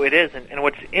 No, it isn't. And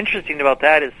what's interesting about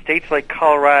that is states like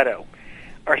Colorado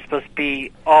are supposed to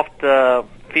be off the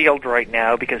field right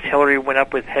now because Hillary went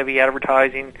up with heavy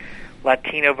advertising.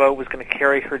 Latino vote was going to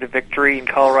carry her to victory in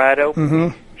Colorado.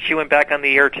 Mm-hmm. She went back on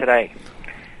the air today.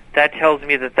 That tells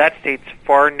me that state's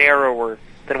far narrower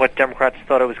than what Democrats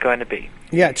thought it was going to be.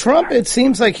 Yeah, Trump, it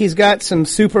seems like he's got some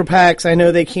super PACs. I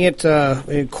know they can't,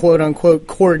 quote-unquote,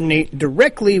 coordinate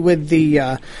directly with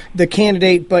the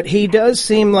candidate, but he does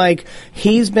seem like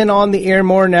he's been on the air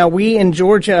more. Now, we in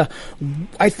Georgia,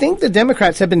 I think the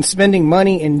Democrats have been spending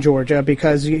money in Georgia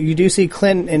because you do see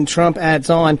Clinton and Trump ads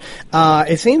on.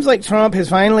 It seems like Trump has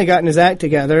finally gotten his act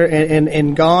together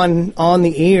and gone on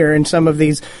the air in some of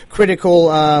these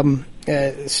critical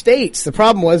states. The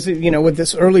problem was, with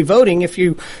this early voting, if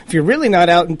you're really not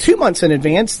out in 2 months in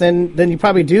advance, then you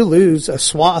probably do lose a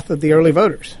swath of the early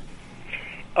voters.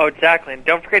 Oh, exactly. And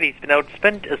don't forget, he's been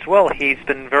outspent as well. He's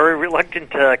been very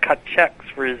reluctant to cut checks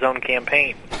for his own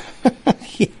campaign.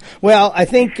 Well, I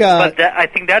think... I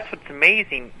think that's what's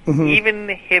amazing. Mm-hmm. Even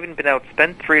having been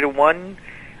outspent 3-1,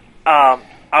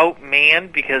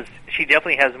 outmanned, because she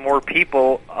definitely has more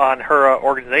people on her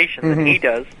organization than he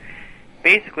does.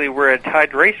 Basically, we're at a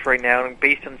tied race right now, and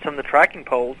based on some of the tracking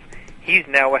polls, he's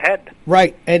now ahead.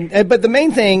 Right, but the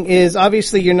main thing is,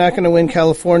 obviously, you're not going to win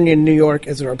California and New York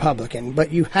as a Republican,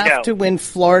 but you have to win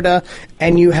Florida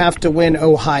and you have to win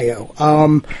Ohio,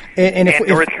 and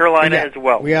North Carolina as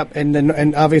well. Yep,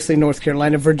 and obviously North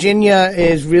Carolina. Virginia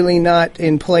is really not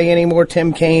in play anymore.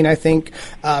 Tim Kaine, I think,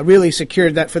 really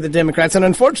secured that for the Democrats, and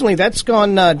unfortunately, that's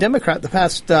gone Democrat the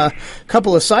past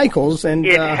couple of cycles. And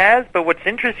it has, but what's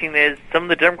interesting is some of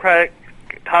the Democratic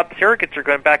top surrogates are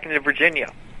going back into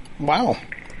Virginia. Wow.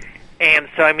 And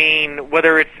so, I mean,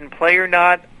 whether it's in play or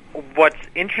not, what's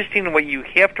interesting and what you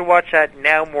have to watch at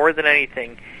now more than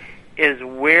anything is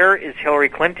where is Hillary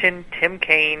Clinton, Tim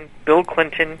Kaine, Bill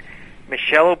Clinton,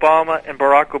 Michelle Obama, and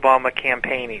Barack Obama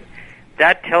campaigning.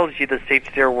 That tells you the states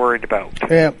they're worried about.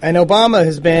 Yeah, and Obama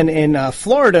has been in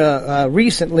Florida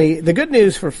recently. The good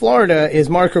news for Florida is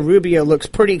Marco Rubio looks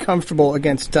pretty comfortable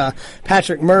against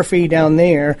Patrick Murphy down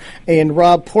there, and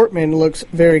Rob Portman looks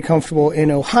very comfortable in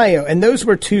Ohio. And those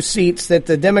were two seats that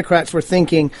the Democrats were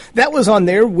thinking that was on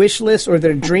their wish list or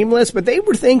their dream list, but they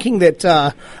were thinking that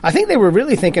I think they were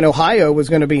really thinking Ohio was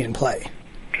going to be in play.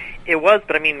 It was,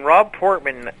 but I mean, Rob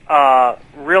Portman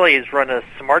really has run a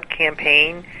smart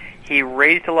campaign. He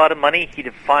raised a lot of money. He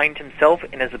defined himself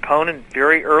and his opponent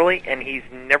very early, and he's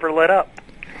never let up.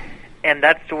 And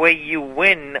that's the way you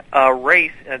win a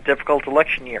race in a difficult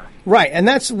election year. Right, and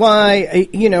that's why,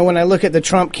 when I look at the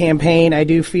Trump campaign, I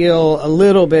do feel a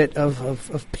little bit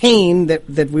of pain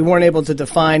that we weren't able to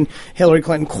define Hillary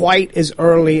Clinton quite as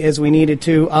early as we needed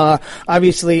to.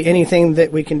 Obviously, anything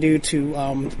that we can do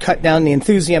to cut down the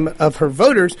enthusiasm of her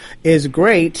voters is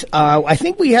great. I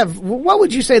think we have, what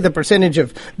would you say the percentage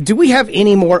of, do we have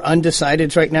any more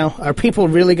undecideds right now? Are people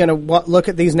really going to look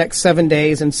at these next 7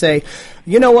 days and say,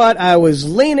 you know what, I was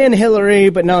leaning Hillary,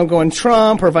 but now I'm going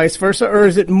Trump, or vice versa? Or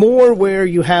is it more where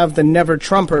you have the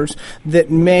never-Trumpers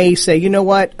that may say, you know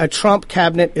what, a Trump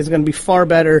cabinet is going to be far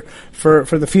better for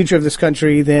the future of this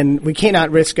country than we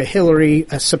cannot risk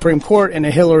a Supreme Court and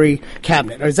a Hillary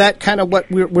cabinet? Or is that kind of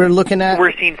what we're looking at?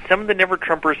 We're seeing some of the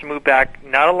never-Trumpers move back,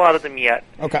 not a lot of them yet.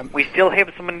 Okay. We still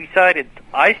have some undecided.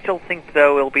 I still think,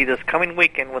 though, it'll be this coming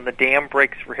weekend when the dam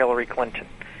breaks for Hillary Clinton,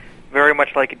 very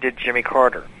much like it did Jimmy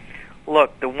Carter.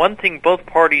 Look, the one thing both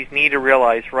parties need to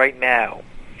realize right now,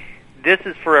 this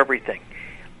is for everything.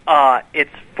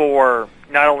 It's for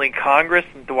not only Congress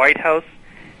and the White House,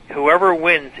 whoever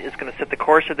wins is going to set the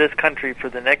course of this country for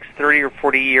the next 30 or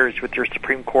 40 years with their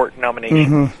Supreme Court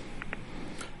nomination. Mm-hmm.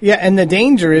 Yeah, and the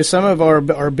danger is some of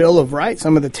our Bill of Rights,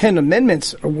 some of the 10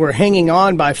 amendments were hanging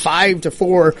on by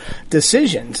 5-4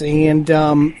 decisions. And,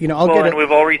 and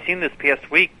we've already seen this past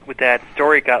week with that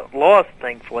story got lost,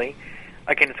 thankfully,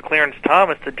 against Clarence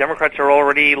Thomas. The Democrats are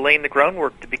already laying the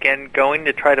groundwork to begin going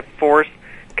to try to force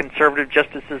conservative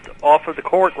justices off of the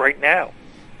court right now.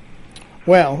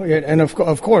 Well, and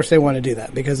of course they want to do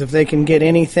that, because if they can get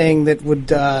anything that would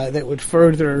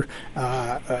further,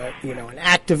 an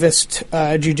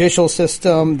activist judicial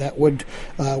system that would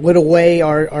whittle away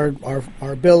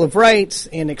our Bill of Rights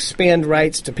and expand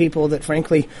rights to people that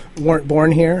frankly weren't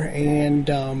born here,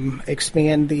 and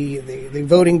expand the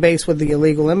voting base with the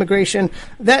illegal immigration,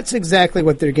 that's exactly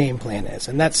what their game plan is,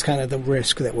 and that's kind of the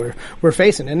risk that we're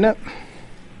facing, isn't it?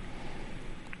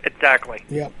 Exactly.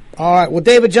 Yep. All right. Well,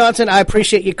 David Johnson, I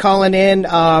appreciate you calling in.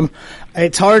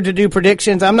 It's hard to do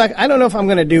predictions. I don't know if I'm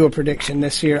going to do a prediction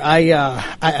this year.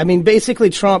 I mean, basically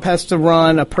Trump has to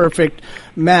run a perfect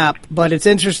map, but it's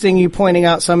interesting you pointing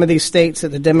out some of these states that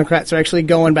the Democrats are actually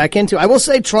going back into. I will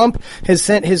say Trump has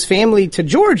sent his family to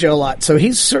Georgia a lot, so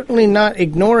he's certainly not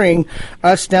ignoring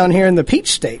us down here in the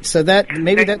Peach State. So that's...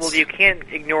 Well, you can't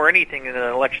ignore anything in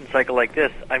an election cycle like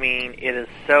this. I mean, it is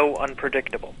so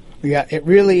unpredictable. Yeah, it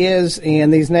really is,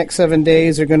 and these next 7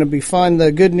 days are going to be fun.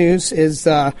 The good news is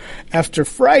after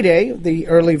Friday, the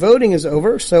early voting is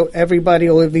over, so everybody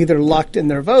will have either locked in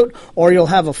their vote or you'll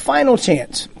have a final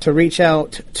chance to reach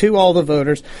out to all the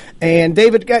voters. And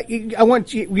David, I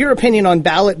want your opinion on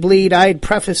ballot bleed. I had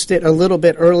prefaced it a little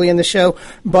bit early in the show,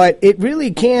 but it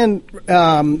really can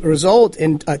result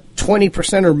in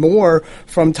 20% or more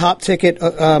from top ticket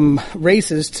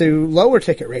races to lower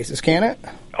ticket races, can it?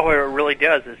 Oh, it really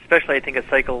does, especially I think a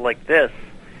cycle like this,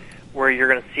 where you're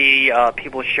going to see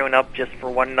people showing up just for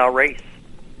one race.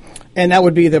 And that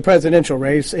would be the presidential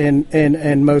race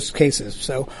in most cases.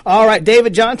 So, all right,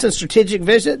 David Johnson, Strategic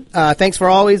Vision. Thanks for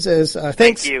always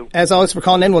Thank you. As always for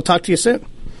calling in. We'll talk to you soon.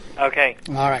 Okay.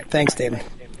 All right. Thanks, David.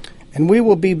 And we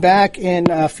will be back in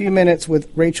a few minutes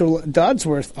with Rachel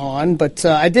Dodsworth on. But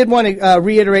I did want to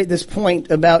reiterate this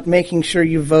point about making sure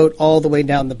you vote all the way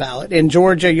down the ballot. In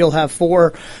Georgia, you'll have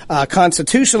 4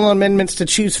 constitutional amendments to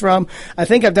choose from. I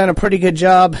think I've done a pretty good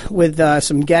job with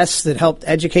some guests that helped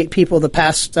educate people the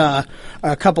past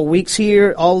couple weeks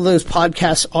here. All of those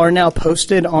podcasts are now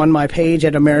posted on my page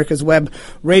at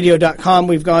americaswebradio.com.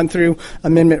 We've gone through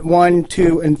Amendment 1,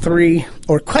 2, and 3,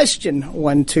 or Question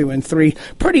 1, 2, and 3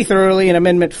 pretty thoroughly. And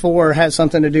Amendment 4 has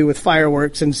something to do with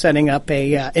fireworks and setting up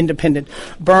a independent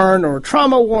burn or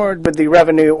trauma ward with the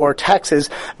revenue or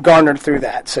taxes garnered through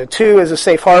that. So 2 is a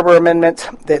safe harbor amendment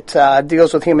that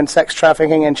deals with human sex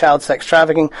trafficking and child sex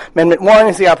trafficking. Amendment 1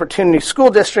 is the opportunity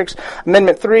school districts.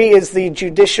 Amendment 3 is the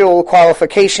judicial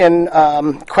qualification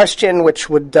question, which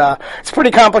would it's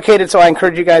pretty complicated, so I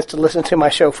encourage you guys to listen to my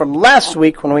show from last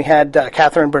week when we had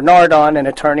Catherine Bernard on, an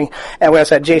attorney, and we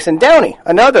also had Jason Downey,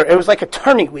 it was like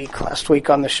attorney week last week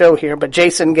on the show here, but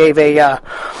Jason gave an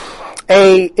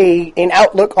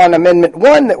outlook on Amendment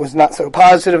 1 that was not so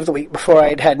positive. The week before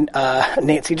I had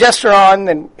Nancy Jester on,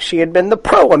 and she had been the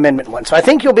pro-Amendment 1. So I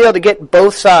think you'll be able to get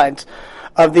both sides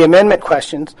of the amendment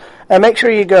questions, and make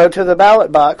sure you go to the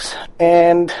ballot box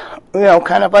and,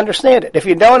 kind of understand it. If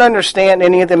you don't understand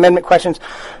any of the amendment questions,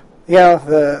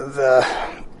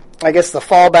 I guess the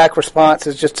fallback response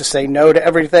is just to say no to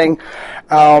everything.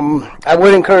 I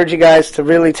would encourage you guys to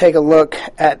really take a look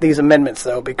at these amendments,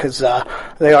 though, because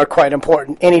they are quite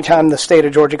important. Anytime the state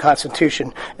of Georgia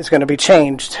Constitution is going to be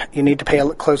changed, you need to pay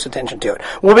close attention to it.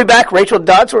 We'll be back. Rachel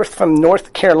Dodsworth from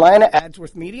North Carolina,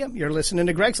 Adsworth Media. You're listening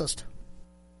to Greg's List.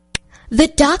 The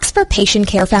Docs for Patient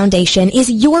Care Foundation is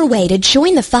your way to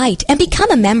join the fight and become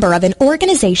a member of an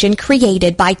organization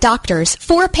created by doctors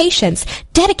for patients,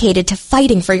 dedicated to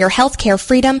fighting for your healthcare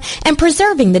freedom and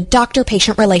preserving the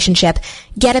doctor-patient relationship.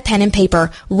 Get a pen and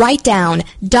paper. Write down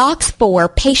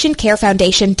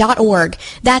docs4patientcarefoundation.org.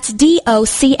 That's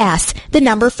DOCS, the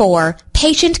number 4,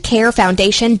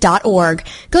 patientcarefoundation.org.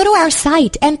 Go to our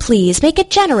site and please make a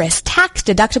generous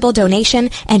tax-deductible donation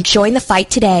and join the fight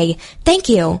today. Thank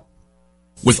you.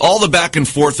 With all the back and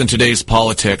forth in today's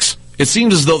politics, it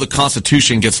seems as though the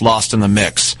Constitution gets lost in the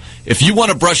mix. If you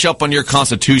want to brush up on your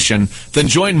Constitution, then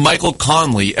join Michael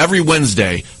Conley every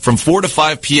Wednesday from 4 to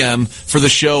 5 p.m. for the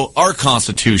show Our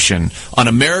Constitution on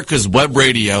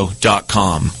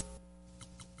americaswebradio.com.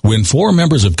 When 4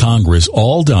 members of Congress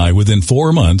all die within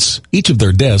 4 months, each of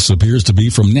their deaths appears to be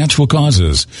from natural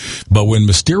causes. But when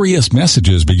mysterious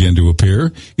messages begin to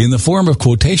appear in the form of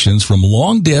quotations from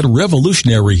long-dead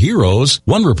revolutionary heroes,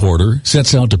 one reporter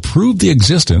sets out to prove the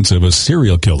existence of a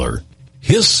serial killer.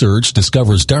 His search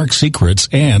discovers dark secrets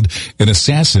and an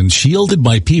assassin shielded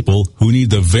by people who need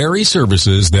the very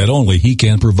services that only he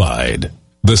can provide.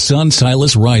 The Sun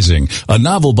Silas Rising, a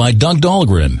novel by Doug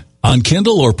Dahlgren, on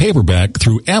Kindle or paperback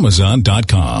through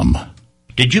Amazon.com.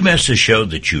 Did you miss a show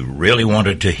that you really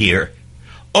wanted to hear?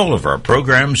 All of our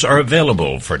programs are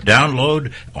available for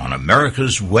download on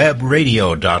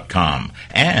americaswebradio.com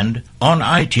and on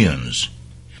iTunes.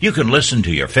 You can listen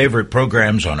to your favorite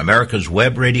programs on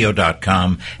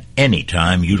americaswebradio.com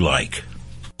anytime you like.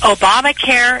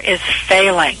 Obamacare is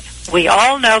failing. We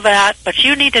all know that, but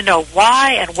you need to know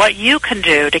why and what you can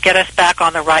do to get us back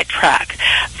on the right track.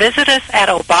 Visit us at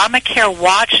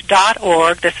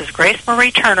ObamacareWatch.org. This is Grace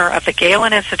Marie Turner of the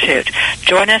Galen Institute.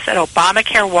 Join us at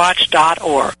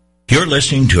ObamacareWatch.org. You're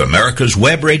listening to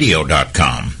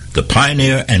americaswebradio.com, the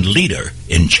pioneer and leader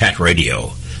in chat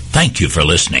radio. Thank you for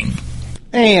listening.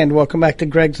 And welcome back to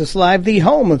Greg's Is Live, the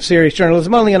home of serious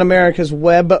journalism, only on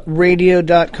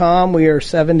americaswebradio.com. We are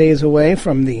 7 days away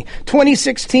from the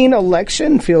 2016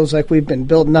 election. Feels like we've been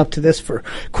building up to this for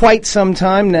quite some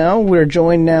time now. We're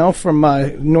joined now from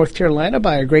North Carolina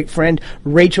by our great friend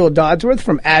Rachel Dodsworth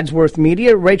from Adsworth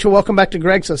Media. Rachel, welcome back to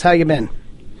Greg's Is. How you been?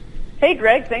 Hey,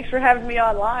 Greg. Thanks for having me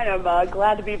online. I'm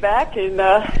glad to be back and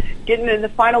getting in the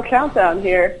final countdown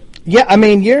here. Yeah, I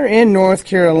mean, you're in North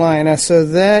Carolina, so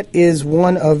that is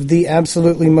one of the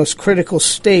absolutely most critical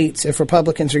states if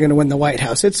Republicans are going to win the White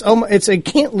House. It's a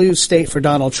can't-lose state for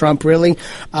Donald Trump, really.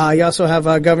 You also have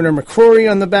Governor McCrory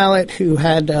on the ballot, who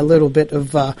had a little bit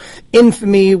of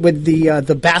infamy with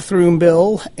the bathroom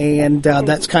bill, and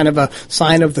that's kind of a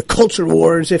sign of the culture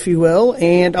wars, if you will.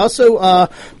 And also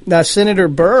Senator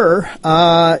Burr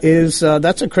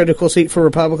that's a critical seat for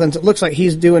Republicans. It looks like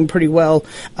he's doing pretty well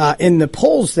in the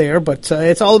polls there. But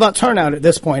it's all about turnout at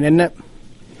this point, isn't it?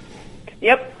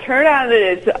 Yep, turnout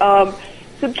it is.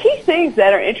 Some key things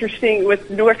that are interesting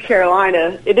with North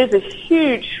Carolina, it is a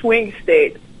huge swing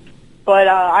state. But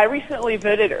I recently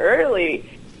voted early,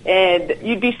 and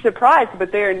you'd be surprised,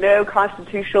 but there are no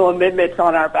constitutional amendments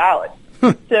on our ballot.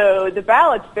 So the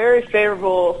ballot's very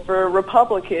favorable for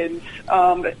Republicans,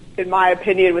 in my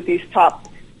opinion, with these top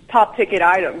ticket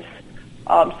items.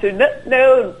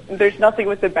 So there's nothing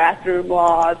with the bathroom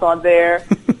laws on there.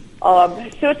 So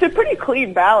it's a pretty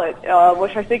clean ballot,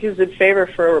 which I think is in favor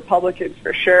for Republicans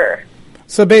for sure.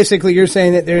 So basically you're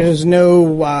saying that there's no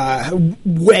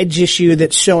wedge issue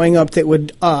that's showing up that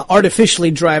would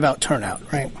artificially drive out turnout,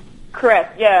 right?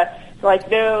 Correct, yeah. Like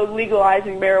no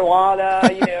legalizing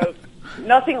marijuana,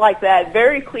 nothing like that.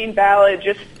 Very clean ballot,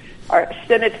 just our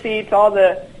Senate seats, all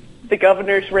the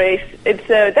governor's race. And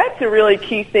so that's a really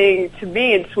key thing to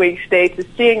me in swing states is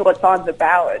seeing what's on the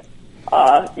ballot,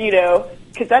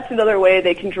 because that's another way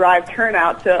they can drive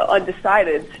turnout to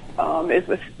undecideds is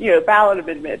with, ballot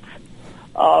amendments.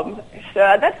 So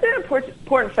that's an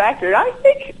important factor. And I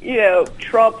think,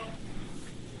 Trump,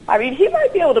 he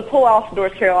might be able to pull off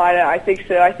North Carolina. I think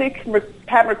so. I think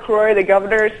Pat McCrory, the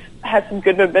governor's, has some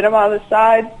good momentum on the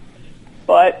side.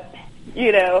 But,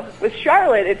 with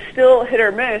Charlotte, it's still hit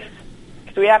or miss.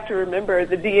 So we have to remember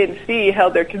the DNC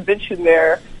held their convention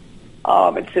there,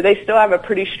 and so they still have a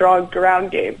pretty strong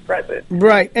ground game present.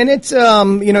 Right, and it's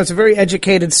it's a very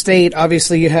educated state.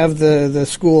 Obviously, you have the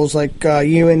schools like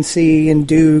UNC and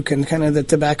Duke, and kind of the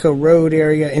Tobacco Road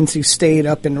area, NC State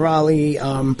up in Raleigh.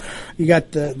 You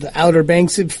got the Outer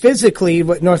Banks. Physically,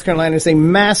 what North Carolina is a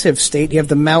massive state. You have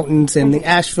the mountains in the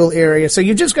Asheville area, so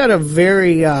you've just got a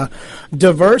very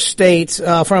diverse state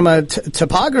from a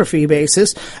topography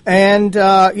basis. And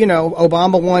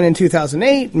Obama won in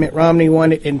 2008. Mitt Romney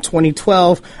won it in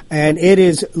 2012, and it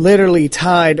is literally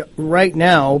tied right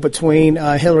now between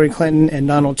Hillary Clinton and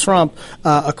Donald Trump,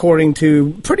 according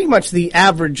to pretty much the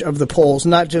average of the polls.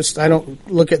 Not just, I don't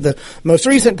look at the most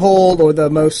recent poll or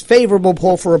the most favorable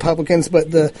poll for Republicans,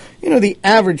 but the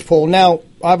average poll. Now,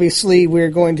 obviously, we're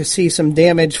going to see some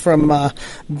damage from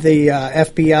the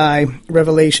FBI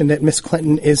revelation that Miss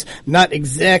Clinton is not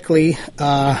exactly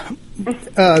getting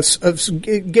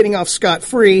off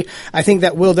scot-free. I think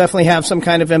that will definitely have some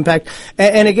kind of impact.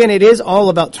 And again, it is all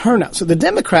about turnout. So the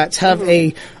Democrats have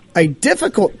a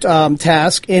difficult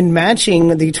task in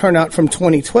matching the turnout from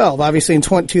 2012. Obviously, in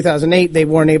 2008, they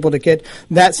weren't able to get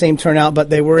that same turnout, but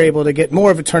they were able to get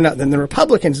more of a turnout than the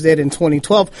Republicans did in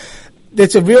 2012.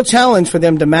 It's a real challenge for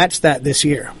them to match that this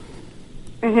year.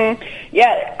 Mm-hmm.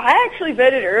 Yeah, I actually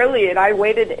voted early, and I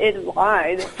waited in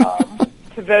line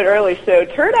to vote early, so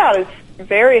turnout is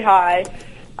very high.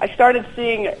 I started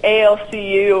seeing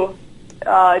ALCU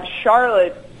in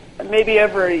Charlotte maybe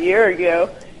over a year ago,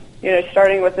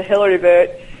 starting with the Hillary vote.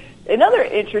 Another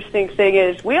interesting thing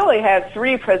is we only have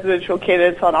 3 presidential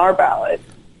candidates on our ballot.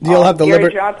 You'll have the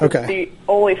Gary Johnson's the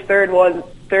only third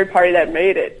party that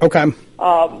made it. Okay.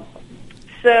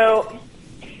 So,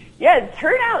 yeah,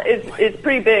 turnout is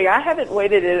pretty big. I haven't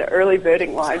waited in an early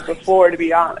voting line before, to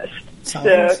be honest. So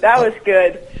that was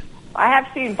good. I have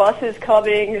seen buses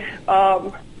coming.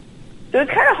 So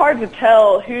it's kind of hard to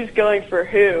tell who's going for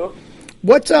who.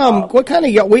 What kind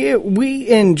of we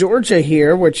in Georgia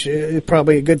here, which is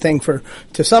probably a good thing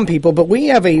to some people, but we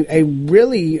have a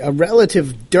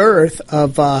relative dearth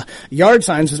of yard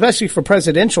signs, especially for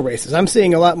presidential races. I'm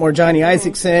seeing a lot more Johnny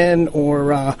Isakson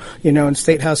or in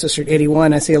State House District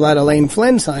 81. I see a lot of Lane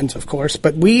Flynn signs, of course,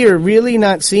 but we are really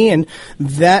not seeing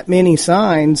that many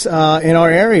signs in our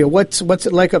area. What's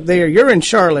it like up there? You're in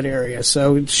Charlotte area,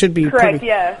 so it should be correct.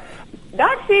 Yeah,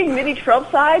 not seeing many Trump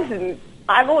signs, and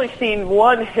I've only seen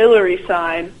one Hillary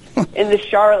sign in the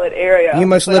Charlotte area. You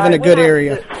must live in a good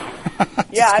area.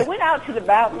 I went out to the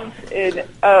mountains, and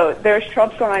there's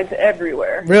Trump signs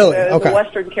everywhere. Really? Okay. The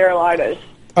Western Carolinas.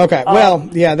 Okay.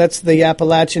 That's the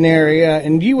Appalachian area,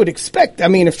 and you would expect. I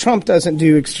mean, if Trump doesn't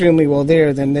do extremely well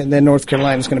there, then North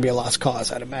Carolina is going to be a lost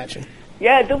cause, I'd imagine.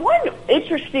 Yeah, the one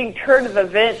interesting turn of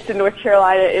events in North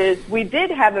Carolina is we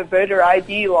did have a voter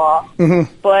ID law,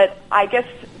 but I guess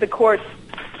the courts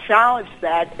challenged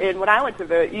that, and when I went to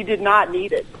vote, you did not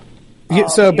need it.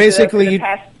 So basically,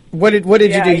 what did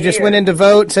you do? You just went in to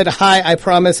vote, said, "Hi, I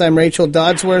promise I'm Rachel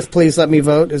Dodsworth. Please let me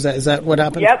vote." Is that what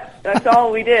happened? Yep, that's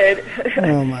all we did.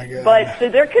 Oh my God! But so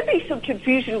there could be some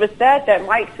confusion with that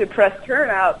might suppress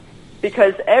turnout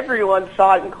because everyone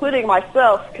thought, including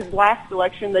myself, because last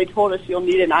election they told us you'll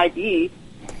need an ID.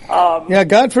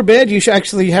 God forbid you should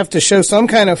actually have to show some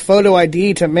kind of photo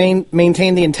ID to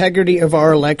maintain the integrity of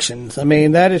our elections. I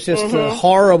mean, that is just a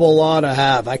horrible law to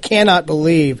have. I cannot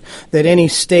believe that any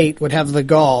state would have the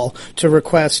gall to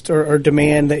request or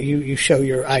demand that you show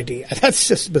your ID. That's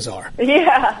just bizarre.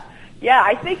 Yeah,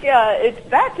 I think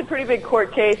that's a pretty big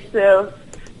court case, so,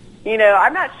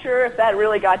 I'm not sure if that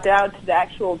really got down to the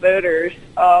actual voters.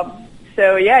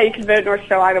 So, you can vote in North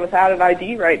Carolina without an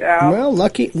ID right now. Well,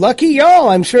 lucky y'all.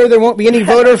 I'm sure there won't be any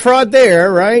voter fraud there,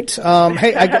 right?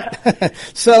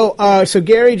 So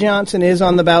Gary Johnson is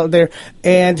on the ballot there,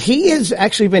 and he has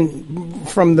actually been,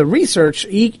 from the research,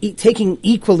 taking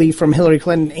equally from Hillary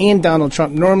Clinton and Donald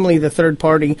Trump. Normally the third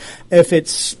party, if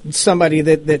it's somebody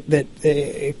that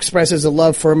expresses a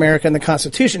love for America and the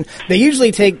Constitution, they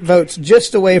usually take votes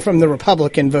just away from the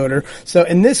Republican voter. So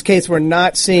in this case, we're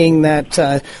not seeing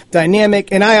that dynamic.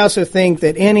 And I also think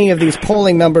that any of these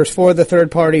polling numbers for the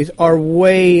third parties are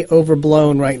way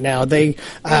overblown right now. They,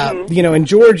 in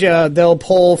Georgia, they'll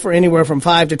poll for anywhere from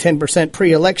 5 to 10%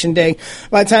 pre-election day.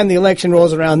 By the time the election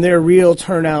rolls around, their real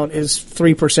turnout is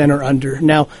 3% or under.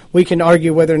 Now, we can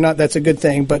argue whether or not that's a good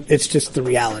thing, but it's just the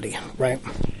reality, right?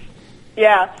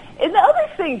 Yeah. And the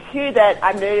other thing, too, that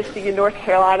I'm noticing in North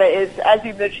Carolina is, as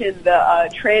you mentioned,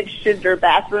 the transgender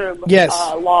bathroom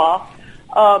law.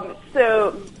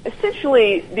 So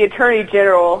essentially, the Attorney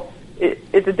General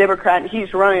is a Democrat, and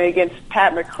he's running against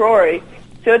Pat McCrory.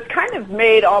 So it's kind of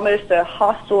made almost a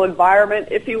hostile environment,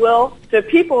 if you will. So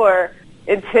people are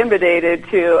intimidated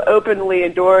to openly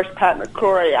endorse Pat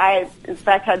McCrory. I, in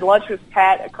fact, had lunch with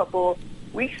Pat a couple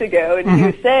weeks ago, and he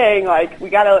was saying,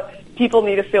 people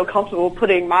need to feel comfortable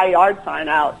putting my yard sign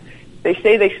out. They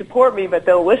say they support me, but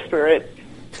they'll whisper it,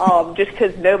 just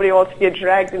because nobody wants to get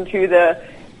dragged into the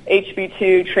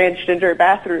HB2 transgender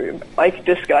bathroom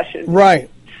discussion. Right.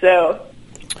 So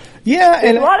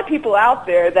there's a lot of people out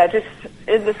there that just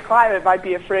in this climate might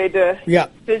be afraid to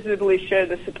visibly show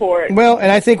the support. Well,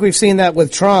 and I think we've seen that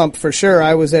with Trump for sure.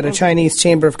 I was at a Chinese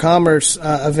Chamber of Commerce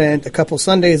event a couple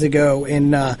Sundays ago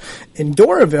in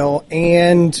Doraville,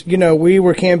 and we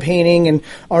were campaigning, and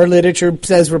our literature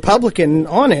says Republican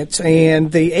on it,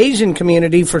 and the Asian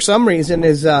community for some reason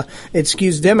is it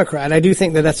skews Democrat. I do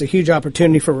think that that's a huge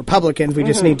opportunity for Republicans. We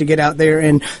just need to get out there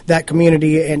in that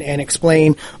community and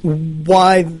explain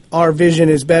why our vision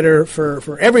is better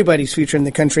for everybody's future in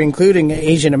the country, including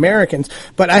Asian Americans.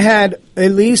 But I had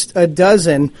at least a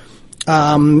dozen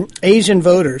Asian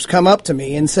voters come up to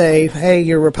me and say, "Hey,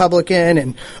 you're Republican,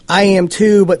 and I am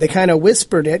too," but they kind of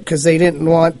whispered it because they didn't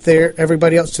want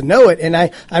everybody else to know it. And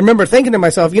I remember thinking to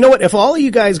myself, you know what, if all of you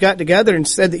guys got together and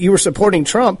said that you were supporting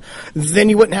Trump, then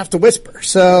you wouldn't have to whisper.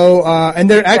 So, and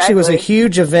there actually was a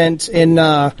huge event in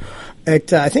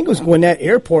at I think it was Gwinnett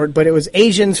Airport, but it was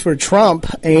Asians for Trump,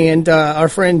 and our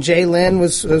friend Jay Lynn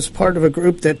was part of a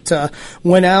group that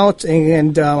went out,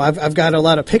 and I've got a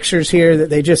lot of pictures here that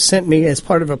they just sent me as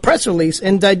part of a press release,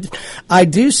 and I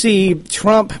do see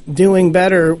Trump doing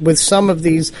better with some of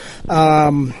these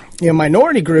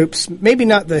minority groups, maybe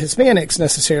not the Hispanics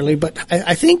necessarily, but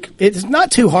I think it's not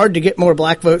too hard to get more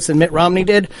black votes than Mitt Romney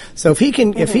did. So if he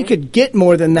could get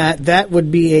more than that, that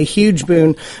would be a huge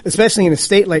boon, especially in a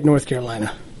state like North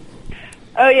Carolina.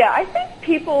 Oh yeah, I think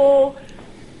people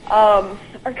are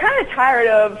kind of tired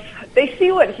of. They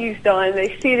see what he's done.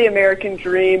 They see the American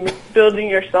dream, building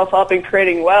yourself up and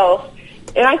creating wealth,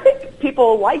 and I think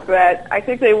people like that. I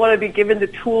think they want to be given the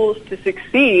tools to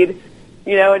succeed,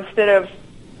 instead of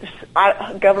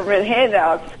government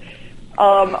handouts.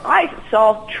 I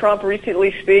saw Trump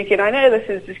recently speak, and I know this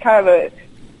is just kind of a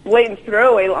blatant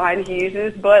throwaway line he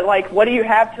uses, but what do you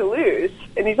have to lose?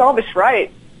 And he's always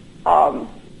right.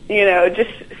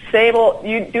 Just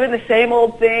you doing the same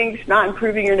old things, not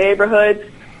improving your neighborhoods,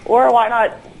 or why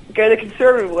not go the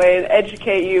conservative way and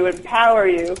educate you, empower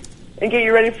you, and get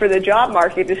you ready for the job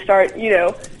market to start,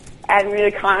 adding to the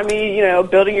economy,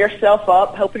 building yourself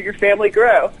up, helping your family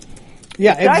grow.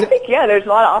 Yeah, so I think, there's a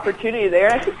lot of opportunity there.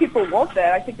 I think people want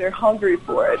that. I think they're hungry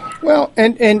for it. Well,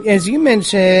 and as you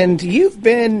mentioned, you've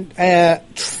been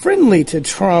friendly to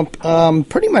Trump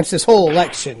pretty much this whole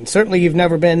election. Certainly you've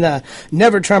never been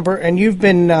never Trumper, and you've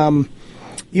been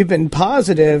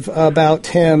positive about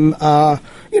him,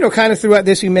 kind of throughout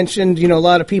this. You mentioned, a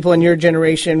lot of people in your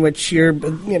generation, which you're,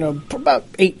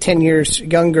 about 8-10 years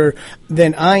younger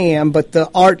than I am, but the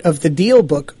Art of the Deal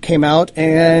book came out,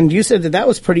 and you said that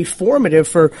was pretty formative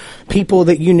for people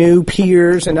that you knew,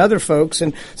 peers and other folks.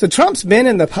 And so Trump's been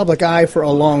in the public eye for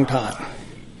a long time.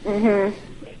 Mm-hmm.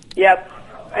 Yep.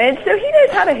 And so he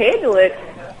knows how to handle it.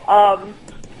 Some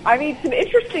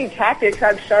interesting tactics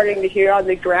I'm starting to hear on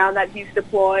the ground that he's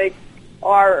deploying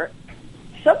are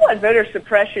somewhat voter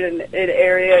suppression in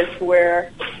areas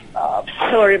where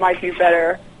Hillary might do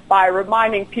better by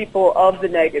reminding people of the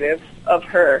negatives of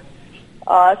her.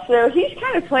 So he's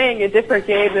kind of playing a different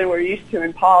game than we're used to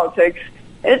in politics.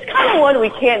 And it's kind of one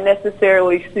we can't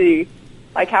necessarily see,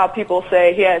 like how people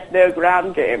say he has no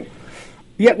ground game.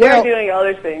 Yeah, they're doing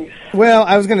other things. Well,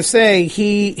 I was going to say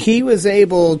he was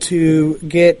able to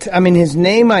get. His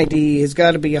name ID has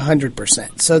got to be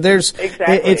 100%. So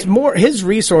it's more. His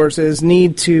resources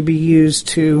need to be used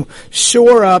to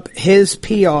shore up his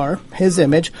PR, his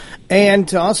image, and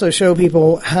to also show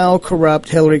people how corrupt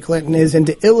Hillary Clinton is, and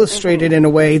to illustrate it in a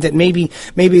way that maybe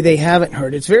they haven't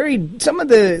heard. It's some of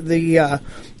the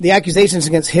accusations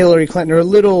against Hillary Clinton are a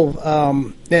little,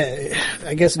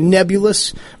 I guess,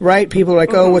 nebulous, right? People are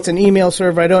like, oh, what's an email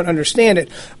server? I don't understand it.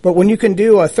 But when you can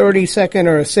do a 30-second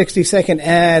or a 60-second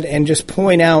ad and just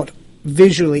point out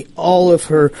visually all of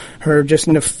her just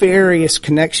nefarious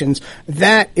connections,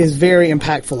 that is very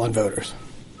impactful on voters.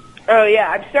 Oh, yeah.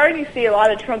 I'm starting to see a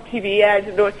lot of Trump TV ads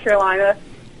in North Carolina.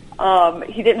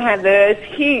 He didn't have those.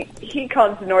 He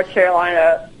comes to North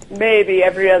Carolina maybe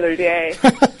every other day.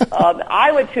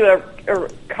 I went to a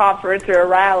conference or a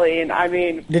rally,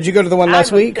 and Did you go to the one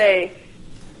last week?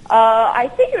 I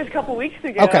think it was a couple weeks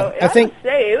ago. Okay, I would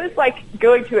say it was like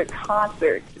going to a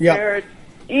concert. Yeah. There were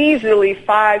easily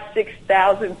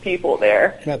 5,000-6,000 people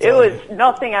there. It was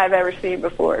nothing I've ever seen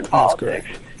before in politics.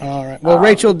 Great. All right. Well,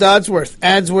 Rachel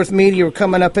Adsworth Media, we're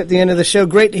coming up at the end of the show.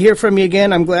 Great to hear from you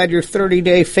again. I'm glad your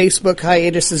 30-day Facebook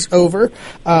hiatus is over.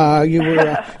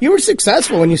 You were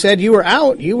successful when you said you were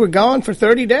out. You were gone for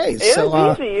 30 days. It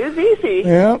was easy.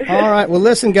 Yeah. All right. Well,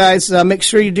 listen, guys, make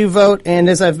sure you do vote. And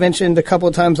as I've mentioned a couple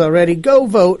of times already, go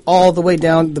vote all the way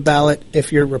down the ballot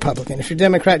if you're Republican. If you're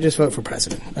Democrat, just vote for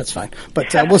president. That's fine. But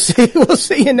we'll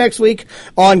see you next week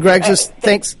on Greg's.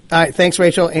 Thanks. All right. Thanks,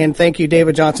 Rachel. And thank you,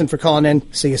 David Johnson, for calling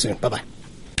in. See you soon. Bye-bye.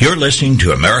 You're listening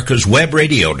to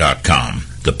AmericasWebRadio.com,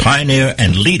 the pioneer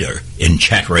and leader in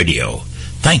chat radio.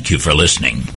 Thank you for listening.